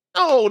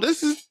 No,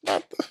 this is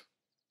not the...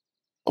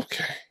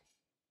 Okay.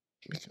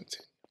 Let me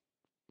continue.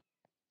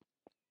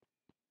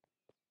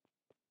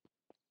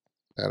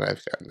 And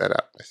I've gotten that out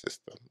of my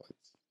system.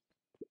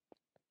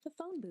 The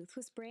phone booth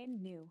was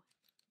brand new,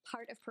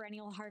 part of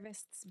Perennial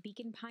Harvest's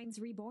Beacon Pines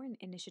Reborn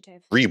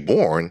initiative.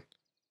 Reborn?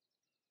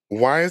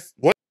 Why is...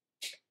 What?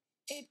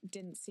 It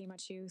didn't see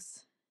much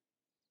use.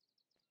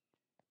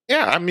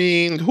 Yeah, I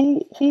mean,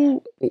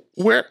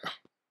 where...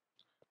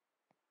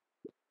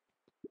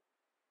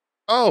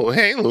 Oh,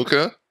 hey,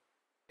 Luca.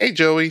 Hey,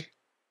 Joey.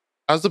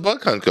 How's the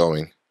bug hunt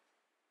going?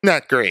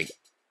 Not great.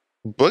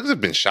 Bugs have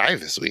been shy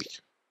this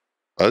week.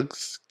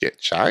 Bugs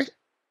get shy?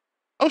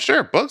 Oh,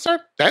 sure, bugs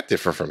aren't that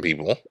different from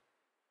people.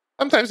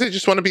 Sometimes they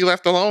just want to be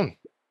left alone.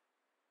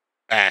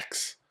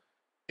 Facts.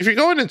 If you're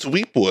going into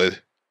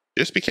Weepwood,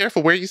 just be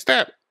careful where you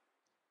step.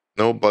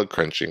 No bug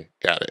crunching.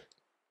 Got it.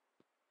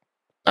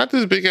 Not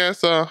this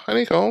big-ass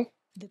honeycomb.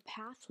 The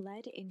path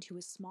led into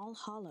a small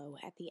hollow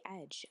at the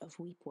edge of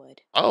Weepwood.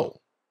 Oh.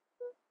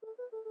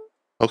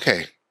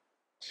 Okay.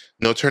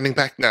 No turning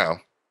back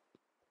now.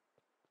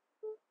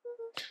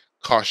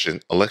 Caution,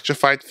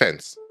 electrified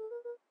fence.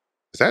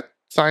 Is that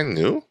sign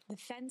new? The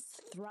fence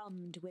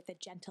thrummed with a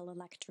gentle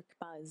electric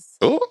buzz.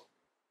 Oh?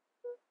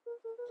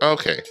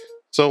 Okay.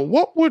 So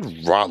what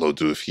would Rollo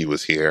do if he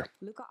was here?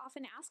 Luca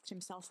often asked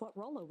himself what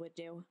Rollo would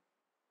do,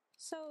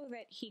 so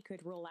that he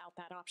could rule out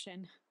that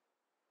option.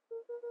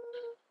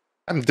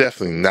 I'm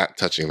definitely not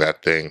touching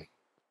that thing.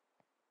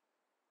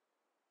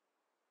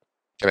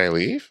 Can I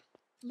leave?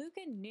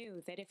 Luca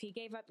knew that if he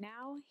gave up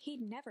now,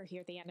 he'd never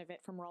hear the end of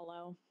it from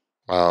Rollo.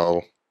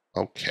 Oh,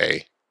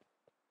 okay.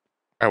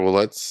 All right, well,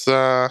 let's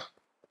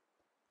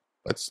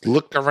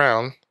look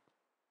around.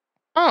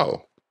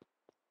 Oh.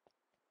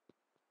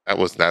 That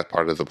was not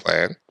part of the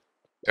plan.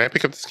 Can I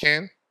pick up this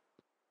can?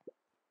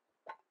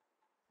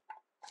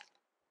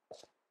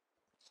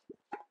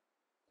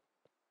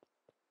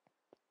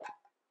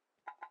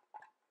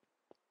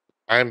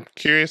 I'm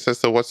curious as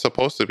to what's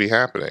supposed to be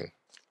happening.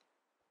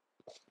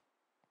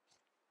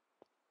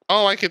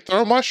 Oh, I can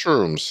throw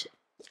mushrooms.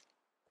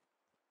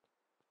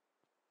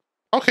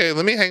 Okay,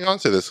 let me hang on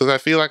to this because I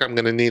feel like I'm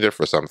going to need it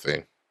for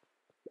something.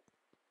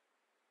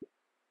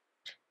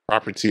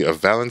 Property of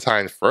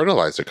Valentine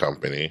Fertilizer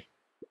Company.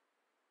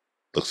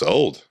 Looks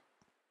old.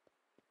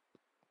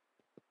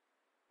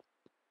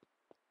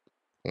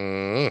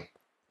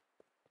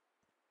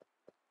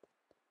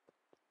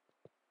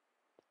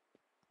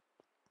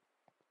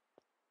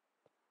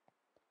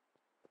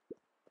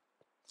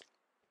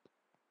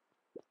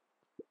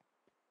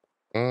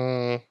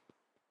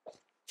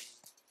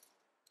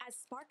 As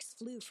sparks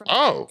flew from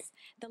Oh, the vents,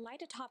 the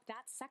light atop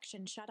that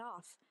section shut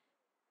off.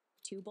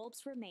 2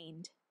 bulbs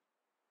remained.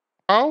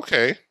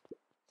 okay.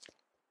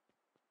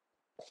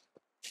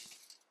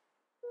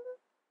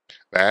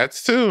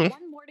 That's 2.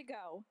 1 more to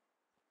go.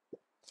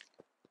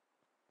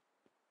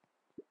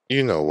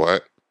 You know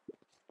what?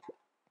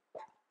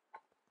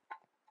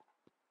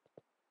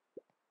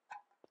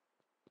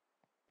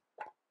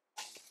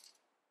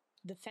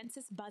 The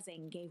fence's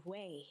buzzing gave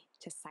way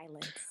to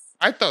silence.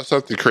 I thought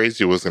something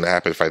crazy was going to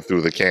happen if I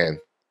threw the can.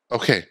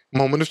 Okay,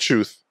 moment of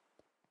truth.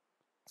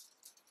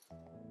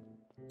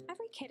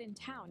 Every kid in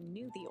town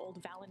knew the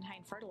old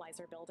Valentine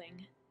Fertilizer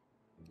Building.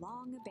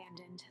 Long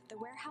abandoned, the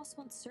warehouse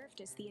once served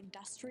as the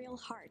industrial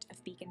heart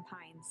of Beacon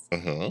Pines.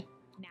 Mm-hmm.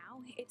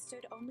 Now, it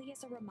stood only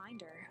as a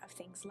reminder of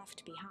things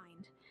left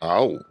behind.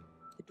 Oh.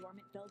 The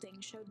dormant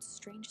building showed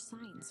strange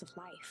signs of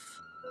life.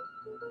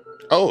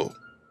 Oh.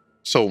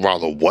 So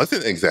Rollo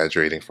wasn't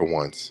exaggerating for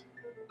once.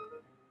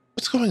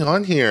 What's going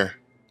on here?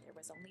 There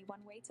was only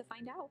one way to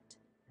find out.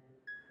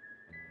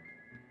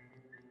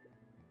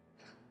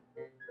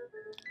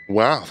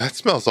 Wow, that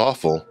smells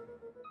awful.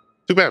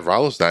 Too bad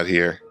Rollo's not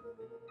here.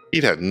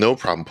 He'd have no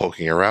problem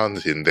poking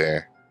around in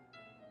there.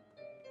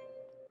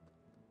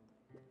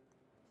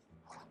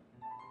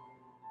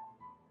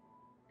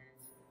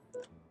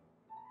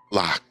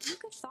 Locked.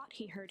 Luca thought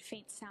he heard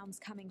faint sounds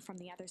coming from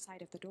the other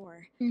side of the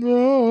door.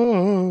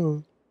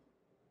 No.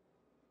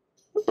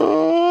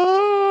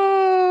 Oh.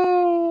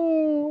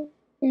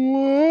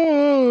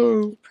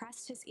 Whoa. He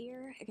pressed his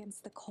ear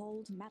against the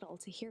cold metal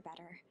to hear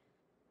better.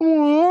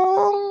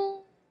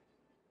 Whoa.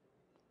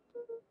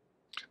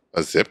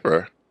 A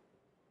zipper?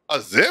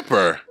 A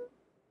zipper?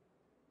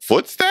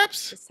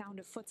 Footsteps? The sound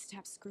of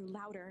footsteps grew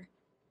louder.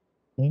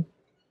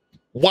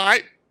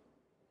 Why?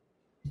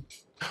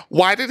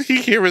 Why did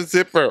he hear a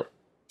zipper?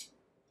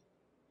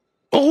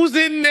 Who's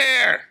in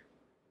there?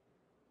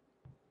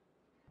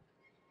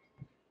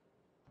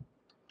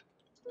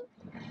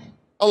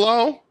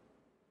 Hello?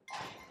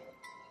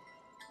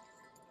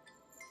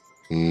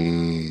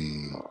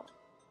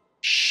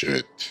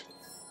 Shit.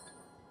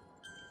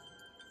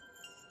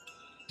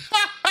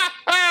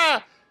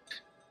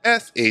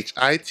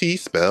 S-H-I-T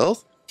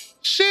spells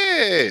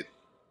shit.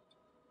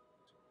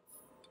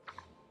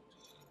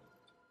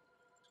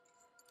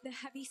 The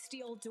heavy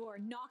steel door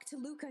knocked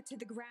Luca to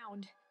the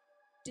ground.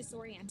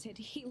 Disoriented,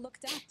 he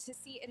looked up to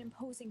see an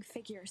imposing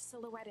figure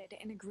silhouetted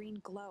in a green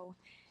glow.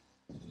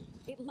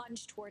 It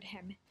lunged toward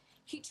him.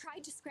 He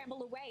tried to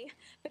scramble away,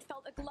 but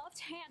felt a gloved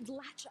hand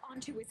latch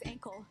onto his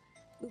ankle.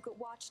 Luca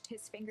watched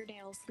his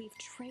fingernails leave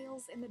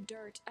trails in the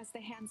dirt as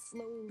the hand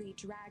slowly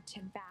dragged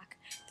him back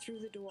through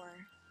the door,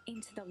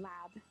 into the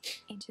lab,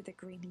 into the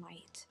green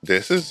light.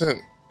 This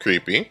isn't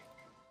creepy.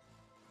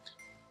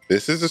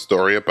 This is a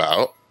story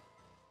about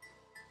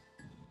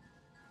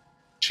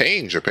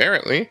change,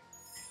 apparently.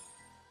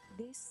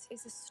 This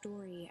is a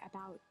story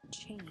about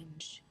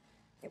change.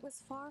 It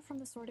was far from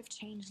the sort of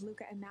change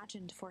Luca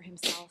imagined for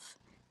himself.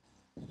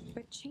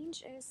 But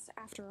change is,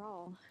 after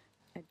all,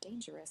 a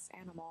dangerous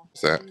animal.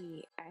 Is that?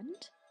 The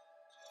end?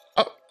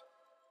 Oh.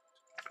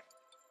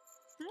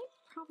 I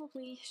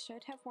probably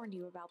should have warned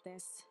you about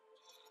this.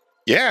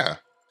 Yeah.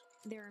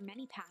 There are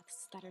many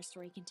paths that our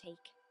story can take.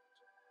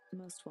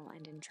 Most will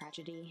end in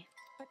tragedy.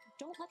 But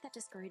don't let that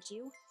discourage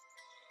you.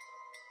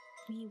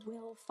 We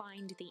will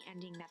find the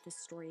ending that this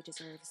story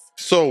deserves.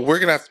 So we're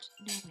gonna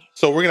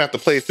have to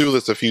play through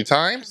this a few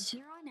times. From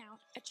here on out,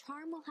 a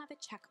charm will have a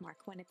check mark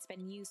when it's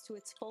been used to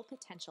its full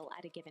potential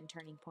at a given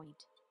turning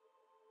point.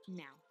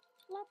 Now,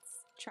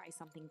 let's try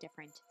something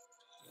different.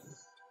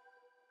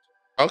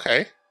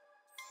 Okay.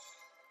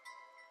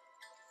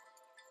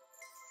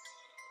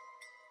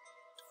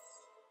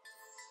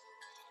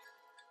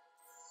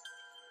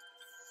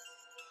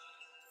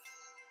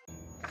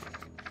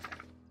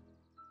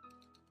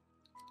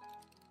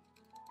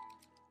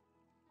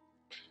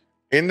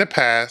 In the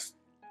past,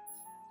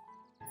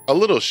 a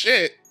little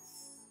shit.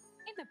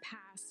 In the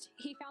past,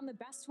 he found the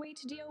best way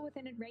to deal with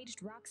an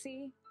enraged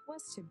Roxy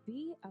was to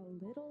be a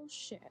little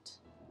shit.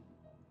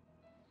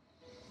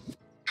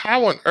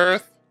 How on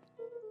earth?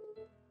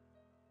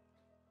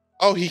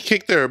 Oh, he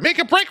kicked her. Make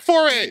a break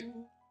for it.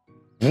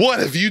 What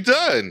have you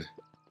done?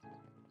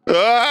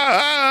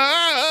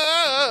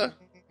 Ah!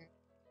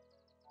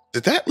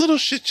 Did that little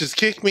shit just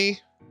kick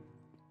me?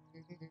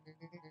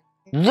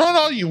 Run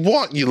all you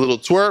want, you little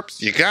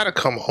twerps. You gotta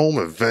come home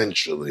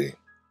eventually.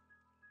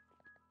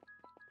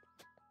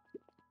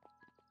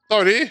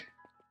 Sorry.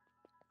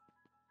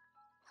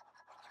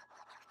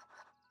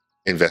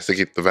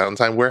 Investigate the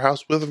Valentine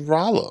warehouse with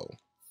Rollo.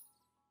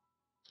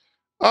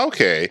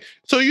 Okay,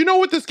 so you know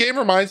what this game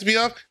reminds me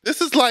of?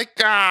 This is like,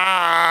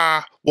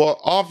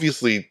 well,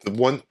 obviously the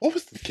one, what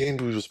was the game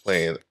we was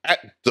playing?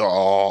 At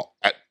dawn?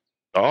 At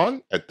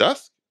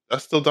dusk?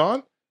 Dusk till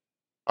dawn?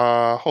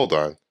 Hold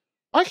on.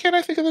 Why can't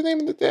I think of the name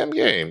of the damn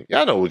game?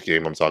 Yeah, I know what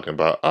game I'm talking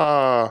about.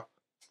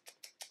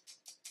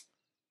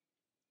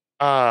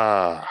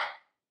 Yeah,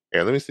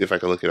 let me see if I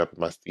can look it up in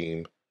my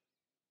Steam.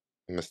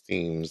 In my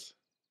Steams.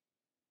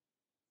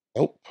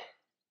 Nope.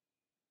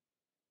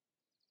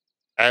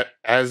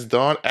 As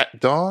dawn at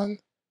dawn.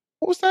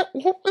 What was that?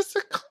 What was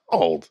it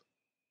called?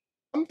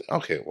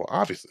 Okay, well,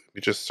 obviously,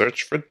 we just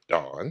search for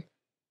dawn.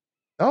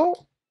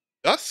 No,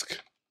 dusk.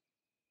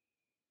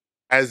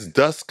 As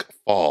dusk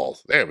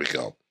falls. There we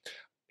go.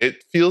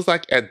 It feels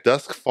like at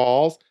dusk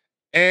falls,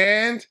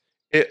 and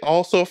it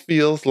also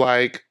feels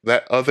like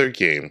that other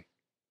game,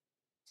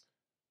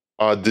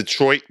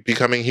 Detroit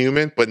Becoming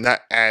Human, but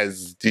not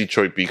as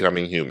Detroit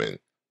Becoming Human.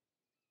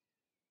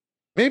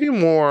 Maybe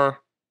more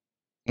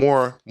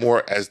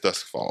as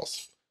dusk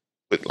falls,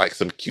 with like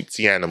some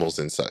cutesy animals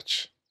and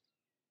such.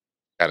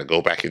 Gotta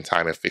go back in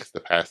time and fix the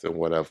past and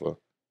whatever.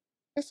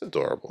 It's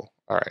adorable.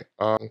 All right.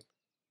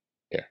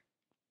 Here.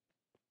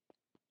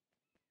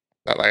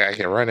 Not like I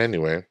can run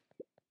anyway.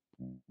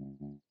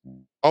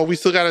 Oh, we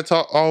still gotta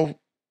talk.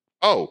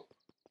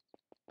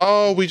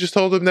 Oh, we just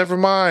told him never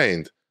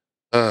mind.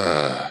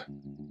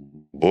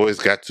 Boy's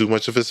got too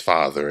much of his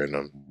father in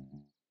him.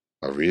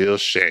 A real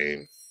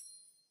shame.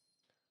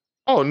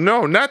 Oh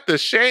no, not the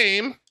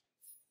shame.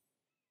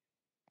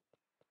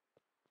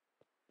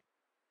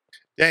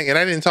 Dang it,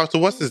 I didn't talk to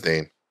what's his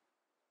name.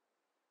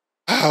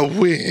 I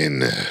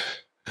win.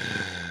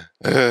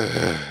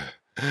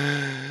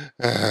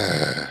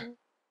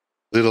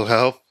 Little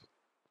help.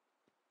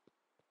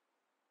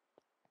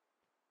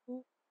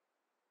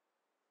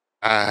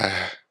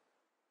 I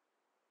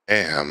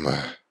am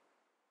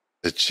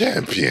the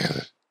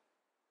champion.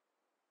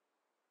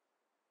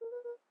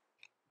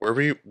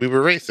 We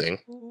were racing.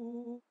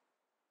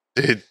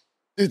 Did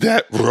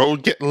that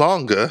road get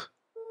longer?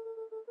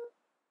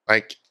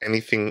 Like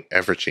anything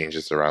ever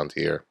changes around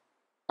here.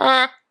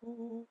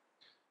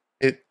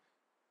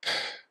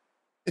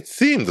 It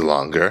seemed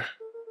longer.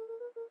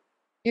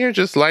 You're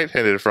just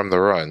lightheaded from the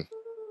run.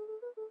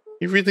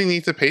 You really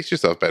need to pace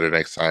yourself better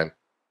next time.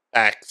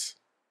 Facts.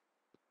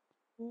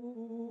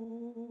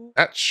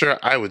 Not sure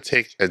I would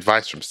take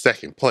advice from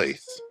second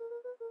place.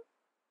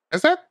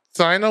 Has that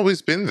sign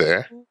always been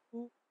there?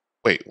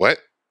 Wait, what?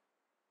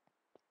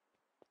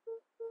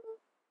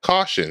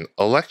 Caution,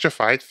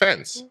 electrified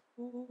fence.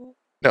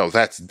 No,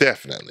 that's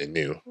definitely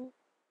new.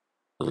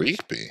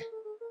 Creepy.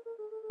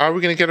 How are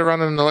we going to get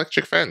around an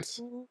electric fence?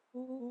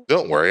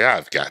 Don't worry,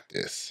 I've got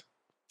this.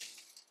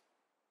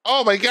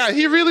 Oh my god,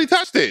 he really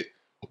touched it!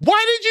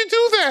 Why did you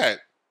do that?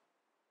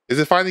 Is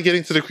it finally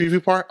getting to the creepy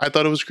part? I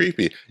thought it was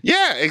creepy.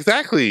 Yeah,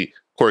 exactly,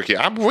 Quirky.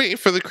 I'm waiting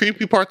for the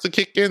creepy part to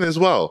kick in as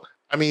well.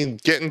 I mean,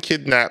 getting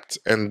kidnapped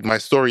and my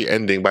story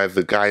ending by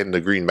the guy in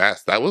the green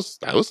mask, that was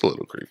a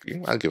little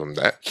creepy. I'll give him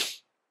that.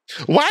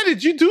 Why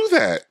did you do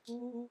that?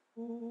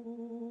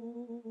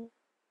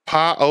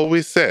 Pa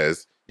always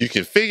says you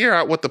can figure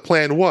out what the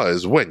plan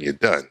was when you're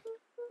done.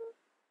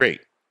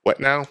 Great. What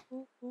now?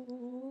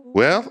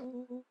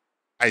 Well,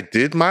 I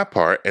did my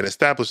part and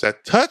established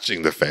that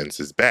touching the fence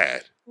is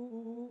bad.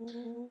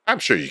 I'm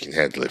sure you can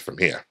handle it from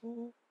here.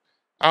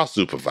 I'll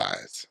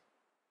supervise.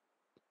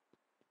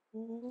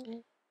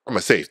 From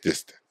a safe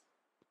distance.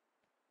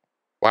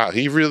 Wow,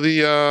 he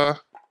really,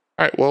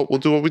 Alright, well, we'll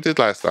do what we did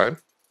last time.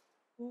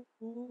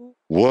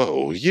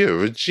 Whoa,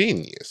 you're a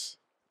genius.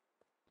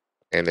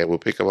 And then we'll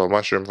pick up a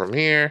mushroom from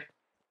here.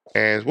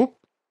 And whoop.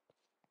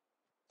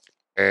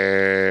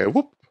 And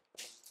whoop.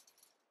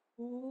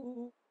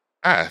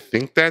 I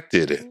think that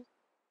did it.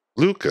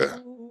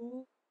 Luca,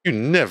 you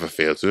never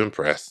fail to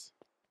impress.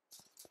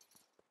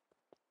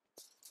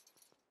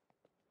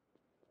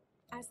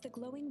 As the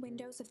glowing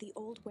windows of the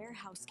old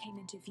warehouse came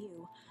into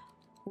view,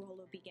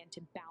 Rollo began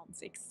to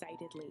bounce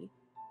excitedly.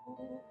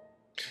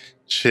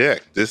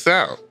 Check this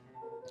out.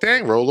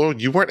 Dang, Rollo,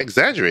 you weren't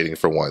exaggerating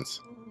for once.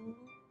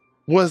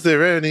 Was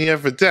there any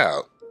ever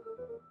doubt?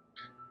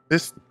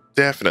 This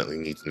definitely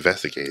needs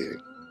investigating.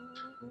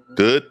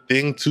 Good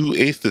thing 2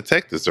 ace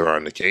detectives are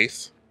on the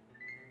case.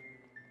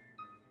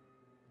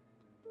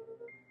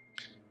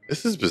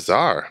 This is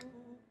bizarre.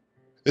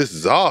 This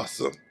is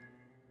awesome.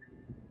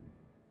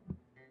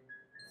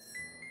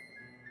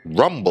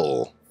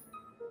 Rumble.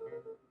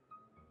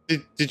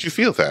 Did you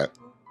feel that?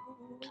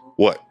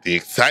 What, the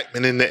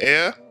excitement in the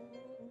air?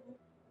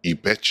 You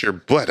bet your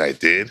butt I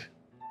did.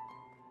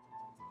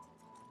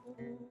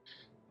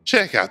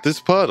 Check out this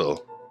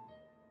puddle.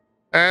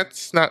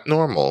 That's not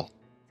normal.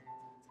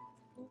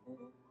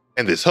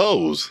 And this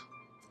hose.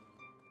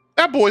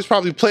 That boy's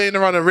probably playing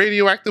around in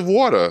radioactive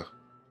water.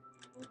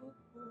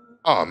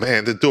 Oh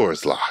man, the door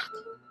is locked.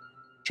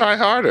 Try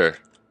harder.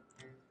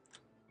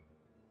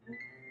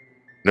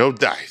 No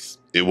dice.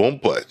 It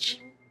won't budge.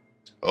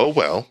 Oh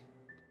well.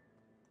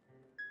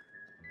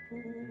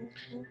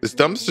 This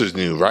dumpster's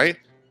new, right?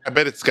 I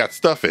bet it's got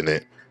stuff in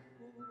it.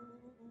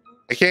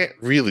 I can't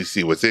really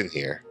see what's in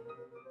here.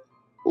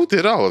 Who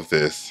did all of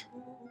this?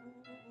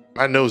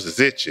 My nose is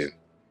itching.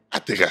 I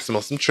think I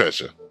smell some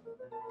treasure.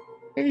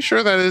 Are you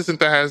sure that isn't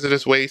the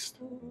hazardous waste?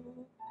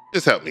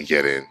 Just help me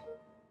get in.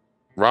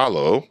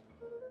 Rollo,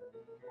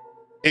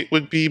 it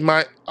would be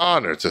my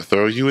honor to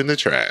throw you in the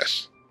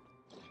trash.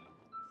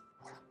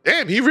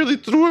 Damn, he really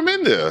threw him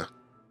in there.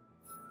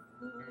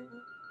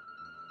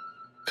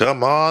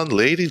 Come on,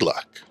 Lady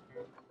Luck.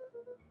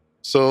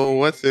 So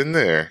what's in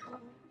there?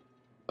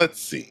 Let's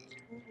see.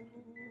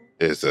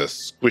 There's a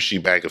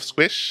squishy bag of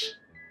squish.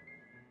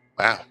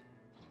 Wow.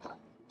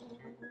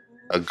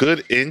 A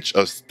good inch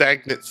of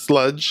stagnant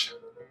sludge.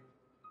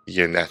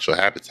 Your natural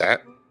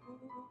habitat.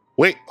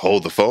 Wait,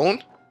 hold the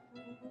phone?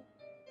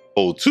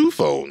 Hold two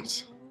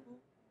phones.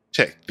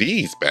 Check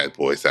these bad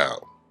boys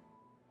out.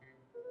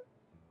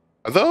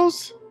 Are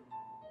those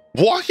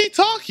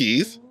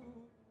walkie-talkies?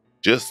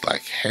 Just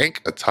like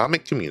Hank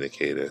Atomic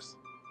Communicators.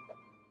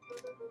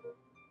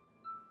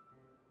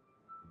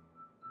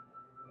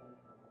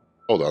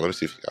 Hold on, let me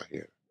see if you got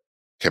here.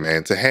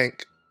 Command to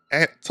Hank.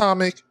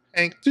 Atomic.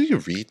 Hank, do you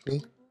read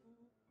me?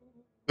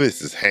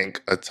 This is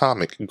Hank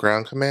Atomic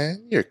Ground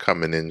Command. You're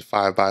coming in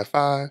 5 by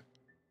 5.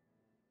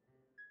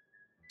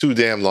 Too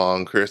damn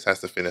long. Chris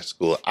has to finish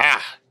school.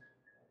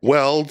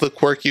 Well, the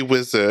quirky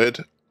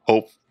wizard.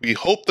 We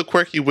hope the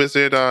quirky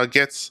wizard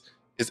gets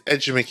his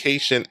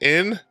education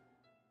in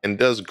and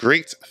does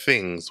great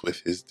things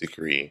with his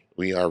degree.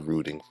 We are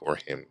rooting for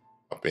him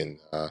up in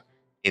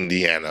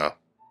Indiana.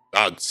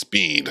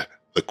 Godspeed,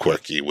 the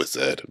quirky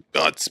wizard.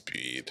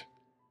 Godspeed.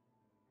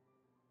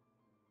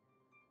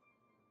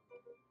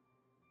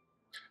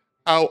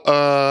 How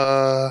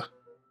are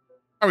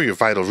your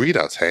vital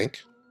readouts,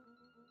 Hank?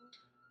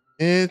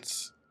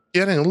 It's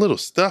getting a little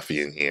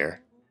stuffy in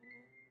here.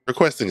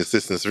 Requesting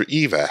assistance for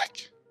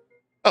evac.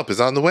 Help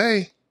is on the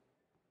way.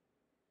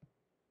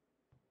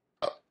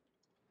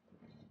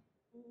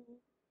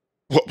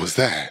 What was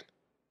that?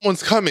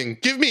 Someone's coming.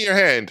 Give me your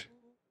hand.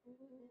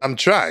 I'm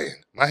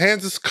trying. My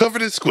hands is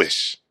covered in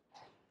squish.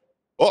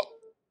 Oh,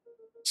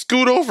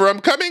 scoot over. I'm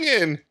coming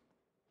in.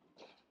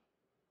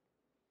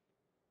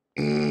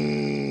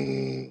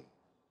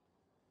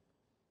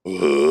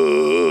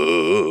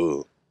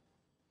 Oh.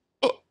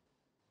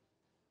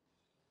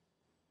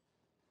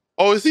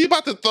 Oh, is he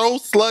about to throw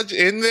sludge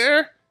in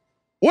there?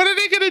 What are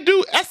they gonna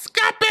do?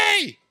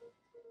 Escape!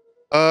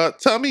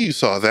 Tell me you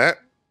saw that.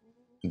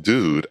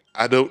 Dude,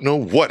 I don't know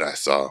what I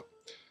saw.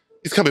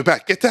 He's coming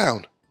back. Get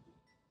down.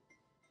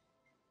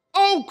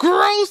 Oh,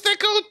 gross! He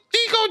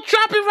gonna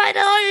drop it right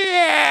on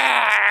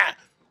here!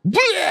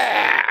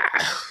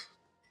 Blah!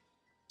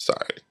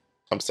 Sorry.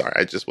 I'm sorry.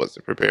 I just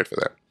wasn't prepared for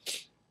that.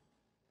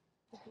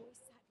 The boy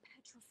sat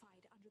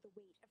petrified under the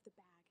weight of the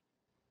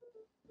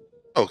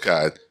bag. Oh,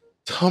 God.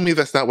 Tell me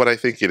that's not what I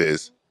think it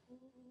is.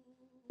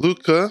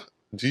 Luca,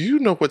 do you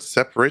know what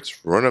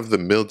separates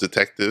run-of-the-mill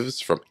detectives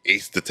from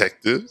ace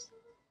detectives?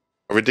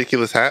 A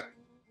ridiculous hat?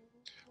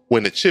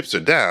 When the chips are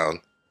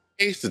down,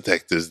 ace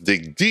detectives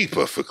dig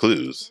deeper for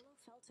clues.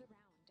 Felt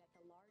around at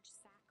the large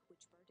sack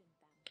which burdened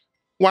them.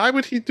 Why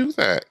would he do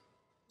that?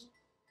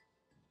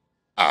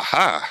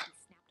 Aha!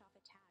 He snapped off a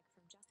tag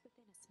from just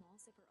within a small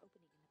zipper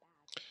opening in the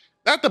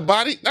bag. Not the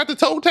body, not the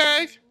toe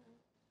tag.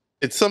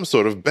 It's some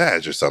sort of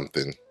badge or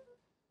something.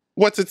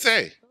 What's it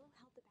say? Bill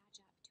held the badge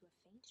up to a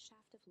faint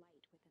shaft of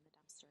light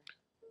within the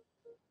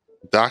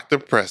dumpster. Dr.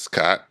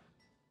 Prescott,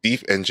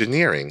 Deep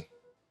Engineering.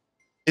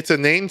 It's a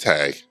name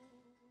tag.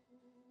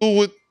 Who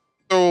would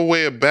throw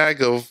away a bag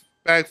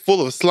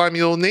full of slimy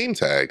old name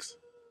tags?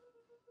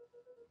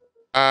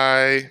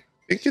 I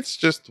think it's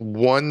just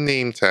one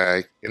name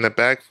tag in a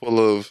bag full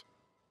of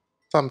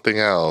something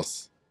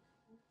else.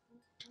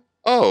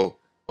 Oh,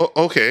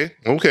 okay.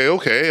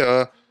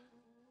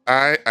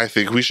 I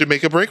think we should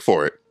make a break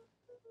for it.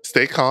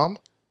 Stay calm.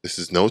 This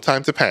is no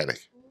time to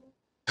panic.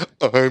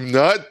 I'm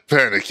not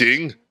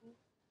panicking.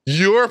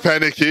 You're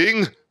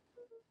panicking.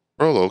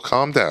 Rolo,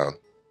 calm down.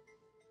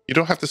 You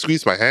don't have to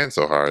squeeze my hand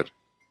so hard.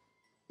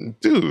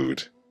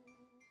 Dude,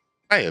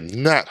 I am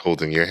not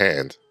holding your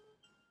hand.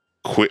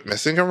 Quit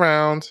messing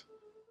around.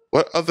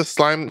 What other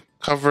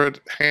slime-covered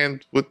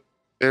hand would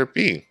there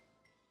be?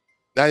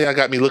 Now y'all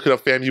got me looking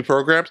up FAMU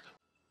programs.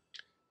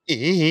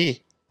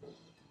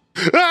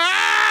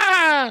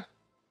 Ah!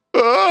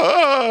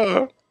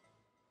 Ah!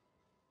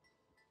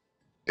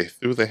 They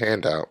threw the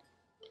hand out.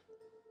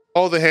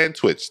 Oh, the hand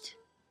twitched.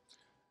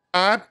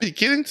 I'm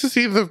beginning to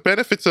see the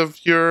benefits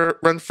of your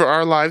Run for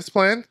Our Lives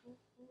plan.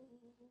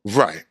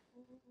 Right.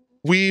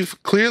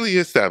 We've clearly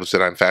established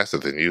that I'm faster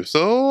than you,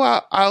 so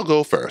I'll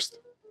go first.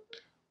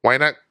 Why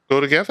not go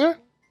together?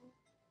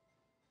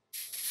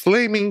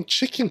 Flaming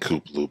chicken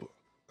coop, Luba.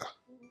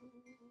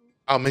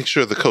 I'll make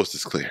sure the coast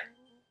is clear.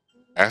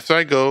 After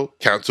I go,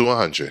 count to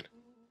 100.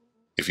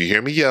 If you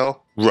hear me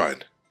yell,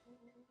 run.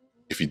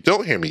 If you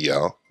don't hear me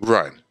yell,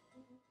 run.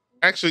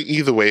 Actually,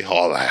 either way,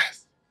 haul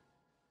ass.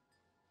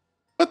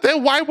 But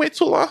then why wait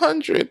till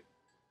 100?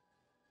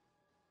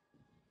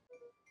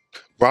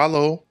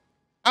 Rollo,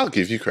 I'll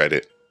give you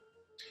credit.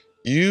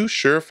 You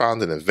sure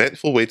found an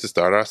eventful way to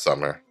start our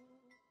summer.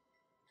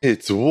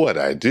 It's what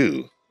I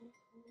do.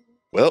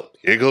 Well,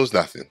 here goes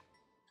nothing.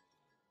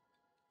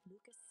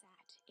 Lucas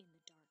sat in the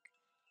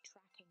dark,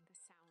 tracking the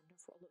sound of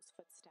Rolo's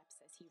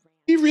footsteps as he ran.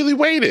 He really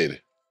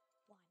waited.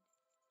 1,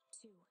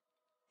 2,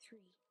 3.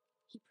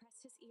 He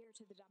pressed his ear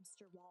to the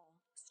dumpster wall,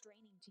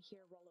 straining to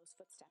hear Rolo's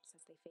footsteps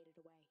as they faded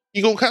away.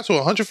 You gonna count to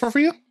 100 for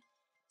real?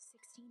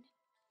 16,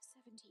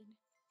 17.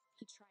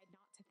 He tried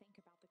not to think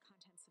about the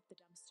contents of the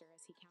dumpster.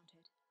 as he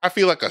counted. I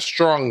feel like a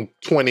strong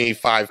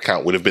 25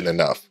 count would have been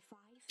enough.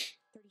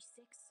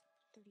 36,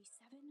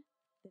 37.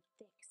 The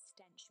thick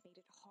stench made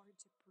it hard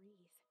to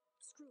breathe.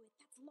 Screw it,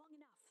 that's long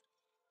enough.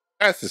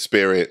 That's the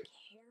spirit.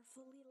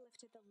 Carefully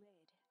lifted the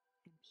lid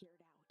and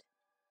peered out.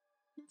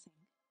 Nothing.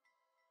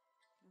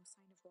 No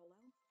sign of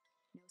Rollo.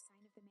 No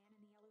sign of the man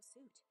in the yellow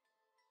suit.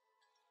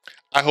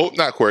 I hope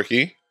not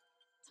quirky.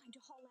 Time to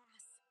haul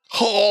ass.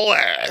 Haul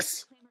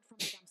ass. He clambered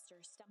from the dumpster,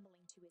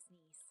 stumbling to his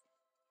knees.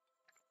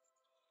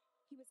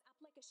 He was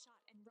up like a shot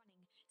and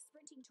running,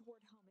 sprinting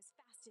toward home as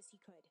fast as he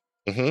could.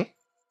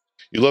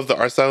 You love the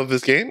art style of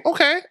this game?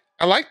 Okay,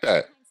 I like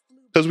that.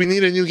 Because we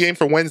need a new game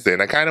for Wednesday,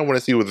 and I kind of want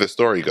to see where the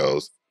story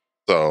goes.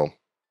 So.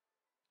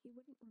 He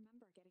wouldn't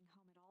remember getting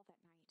home at all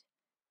that night.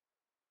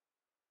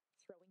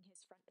 Throwing his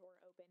front door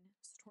open,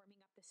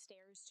 storming up the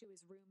stairs to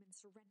his room and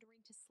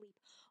surrendering to sleep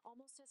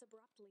almost as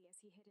abruptly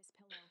as he hit his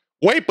pillow.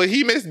 Wait, but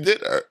he missed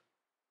dinner.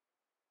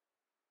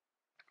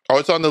 Oh,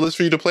 it's on the list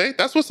for you to play?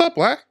 That's what's up,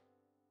 Black.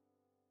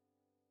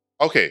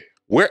 Okay,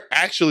 we're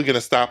actually going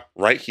to stop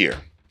right here.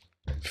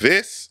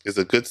 This is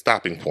a good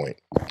stopping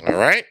point. All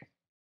right?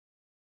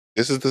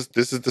 This is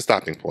the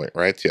stopping point,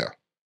 right? Yeah.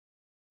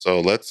 So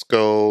let's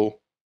go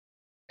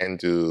and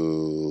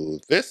do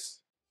this.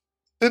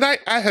 Tonight,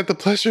 I had the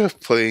pleasure of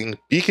playing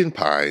Beacon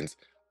Pines,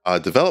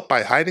 developed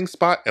by Hiding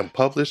Spot and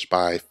published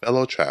by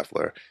Fellow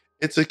Traveler.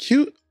 It's a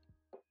cute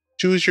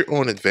choose your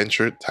own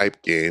adventure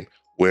type game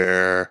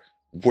where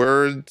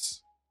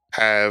words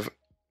have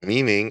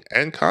meaning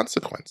and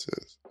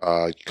consequences.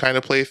 You kind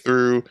of play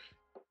through,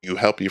 you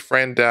help your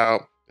friend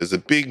out. There's a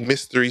big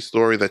mystery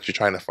story that you're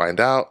trying to find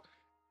out,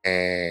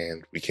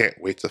 and we can't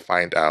wait to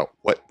find out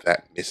what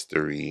that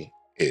mystery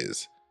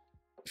is.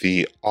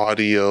 The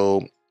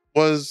audio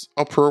was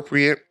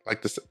appropriate.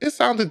 Like this, it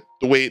sounded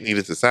the way it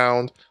needed to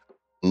sound.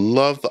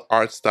 Love the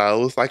art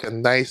style. It was like a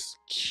nice,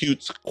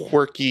 cute,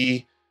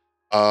 quirky,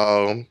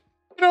 a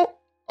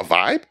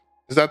vibe.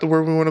 Is that the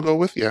word we want to go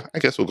with? Yeah, I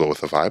guess we'll go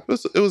with a vibe.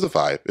 It was a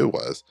vibe. It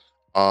was.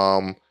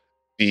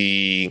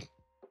 The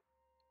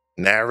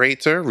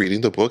narrator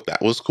reading the book,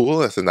 that was cool.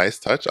 That's a nice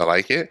touch. I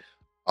like it.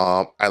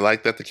 I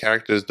like that the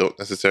characters don't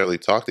necessarily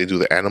talk. They do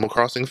the Animal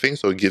Crossing thing,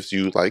 so it gives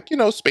you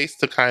space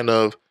to kind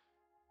of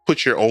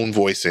put your own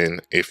voice in,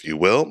 if you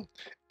will.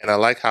 And I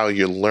like how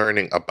you're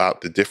learning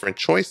about the different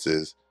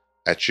choices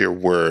that your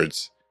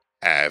words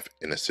have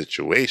in a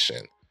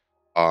situation.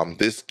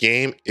 This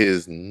game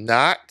is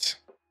not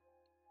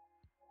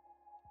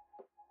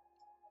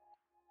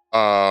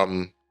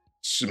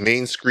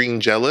main screen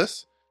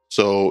jealous.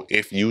 So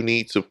if you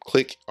need to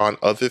click on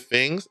other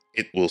things,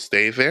 it will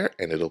stay there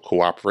and it'll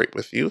cooperate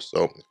with you.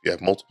 So if you have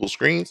multiple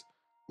screens,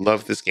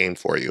 love this game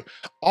for you.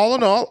 All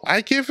in all,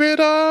 I give it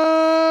 4.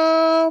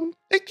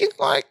 I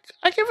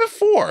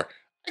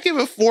give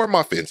it 4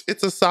 muffins.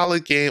 It's a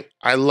solid game.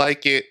 I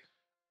like it.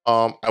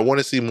 I want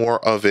to see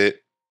more of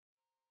it.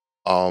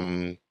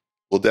 We'll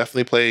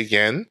definitely play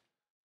again.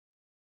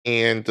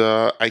 And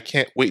I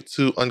can't wait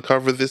to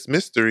uncover this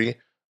mystery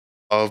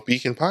of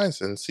Beacon Pines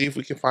and see if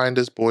we can find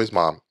this boy's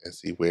mom and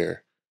see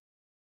where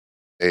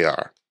they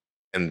are.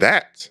 And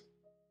that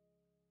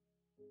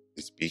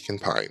is Beacon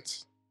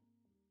Pines.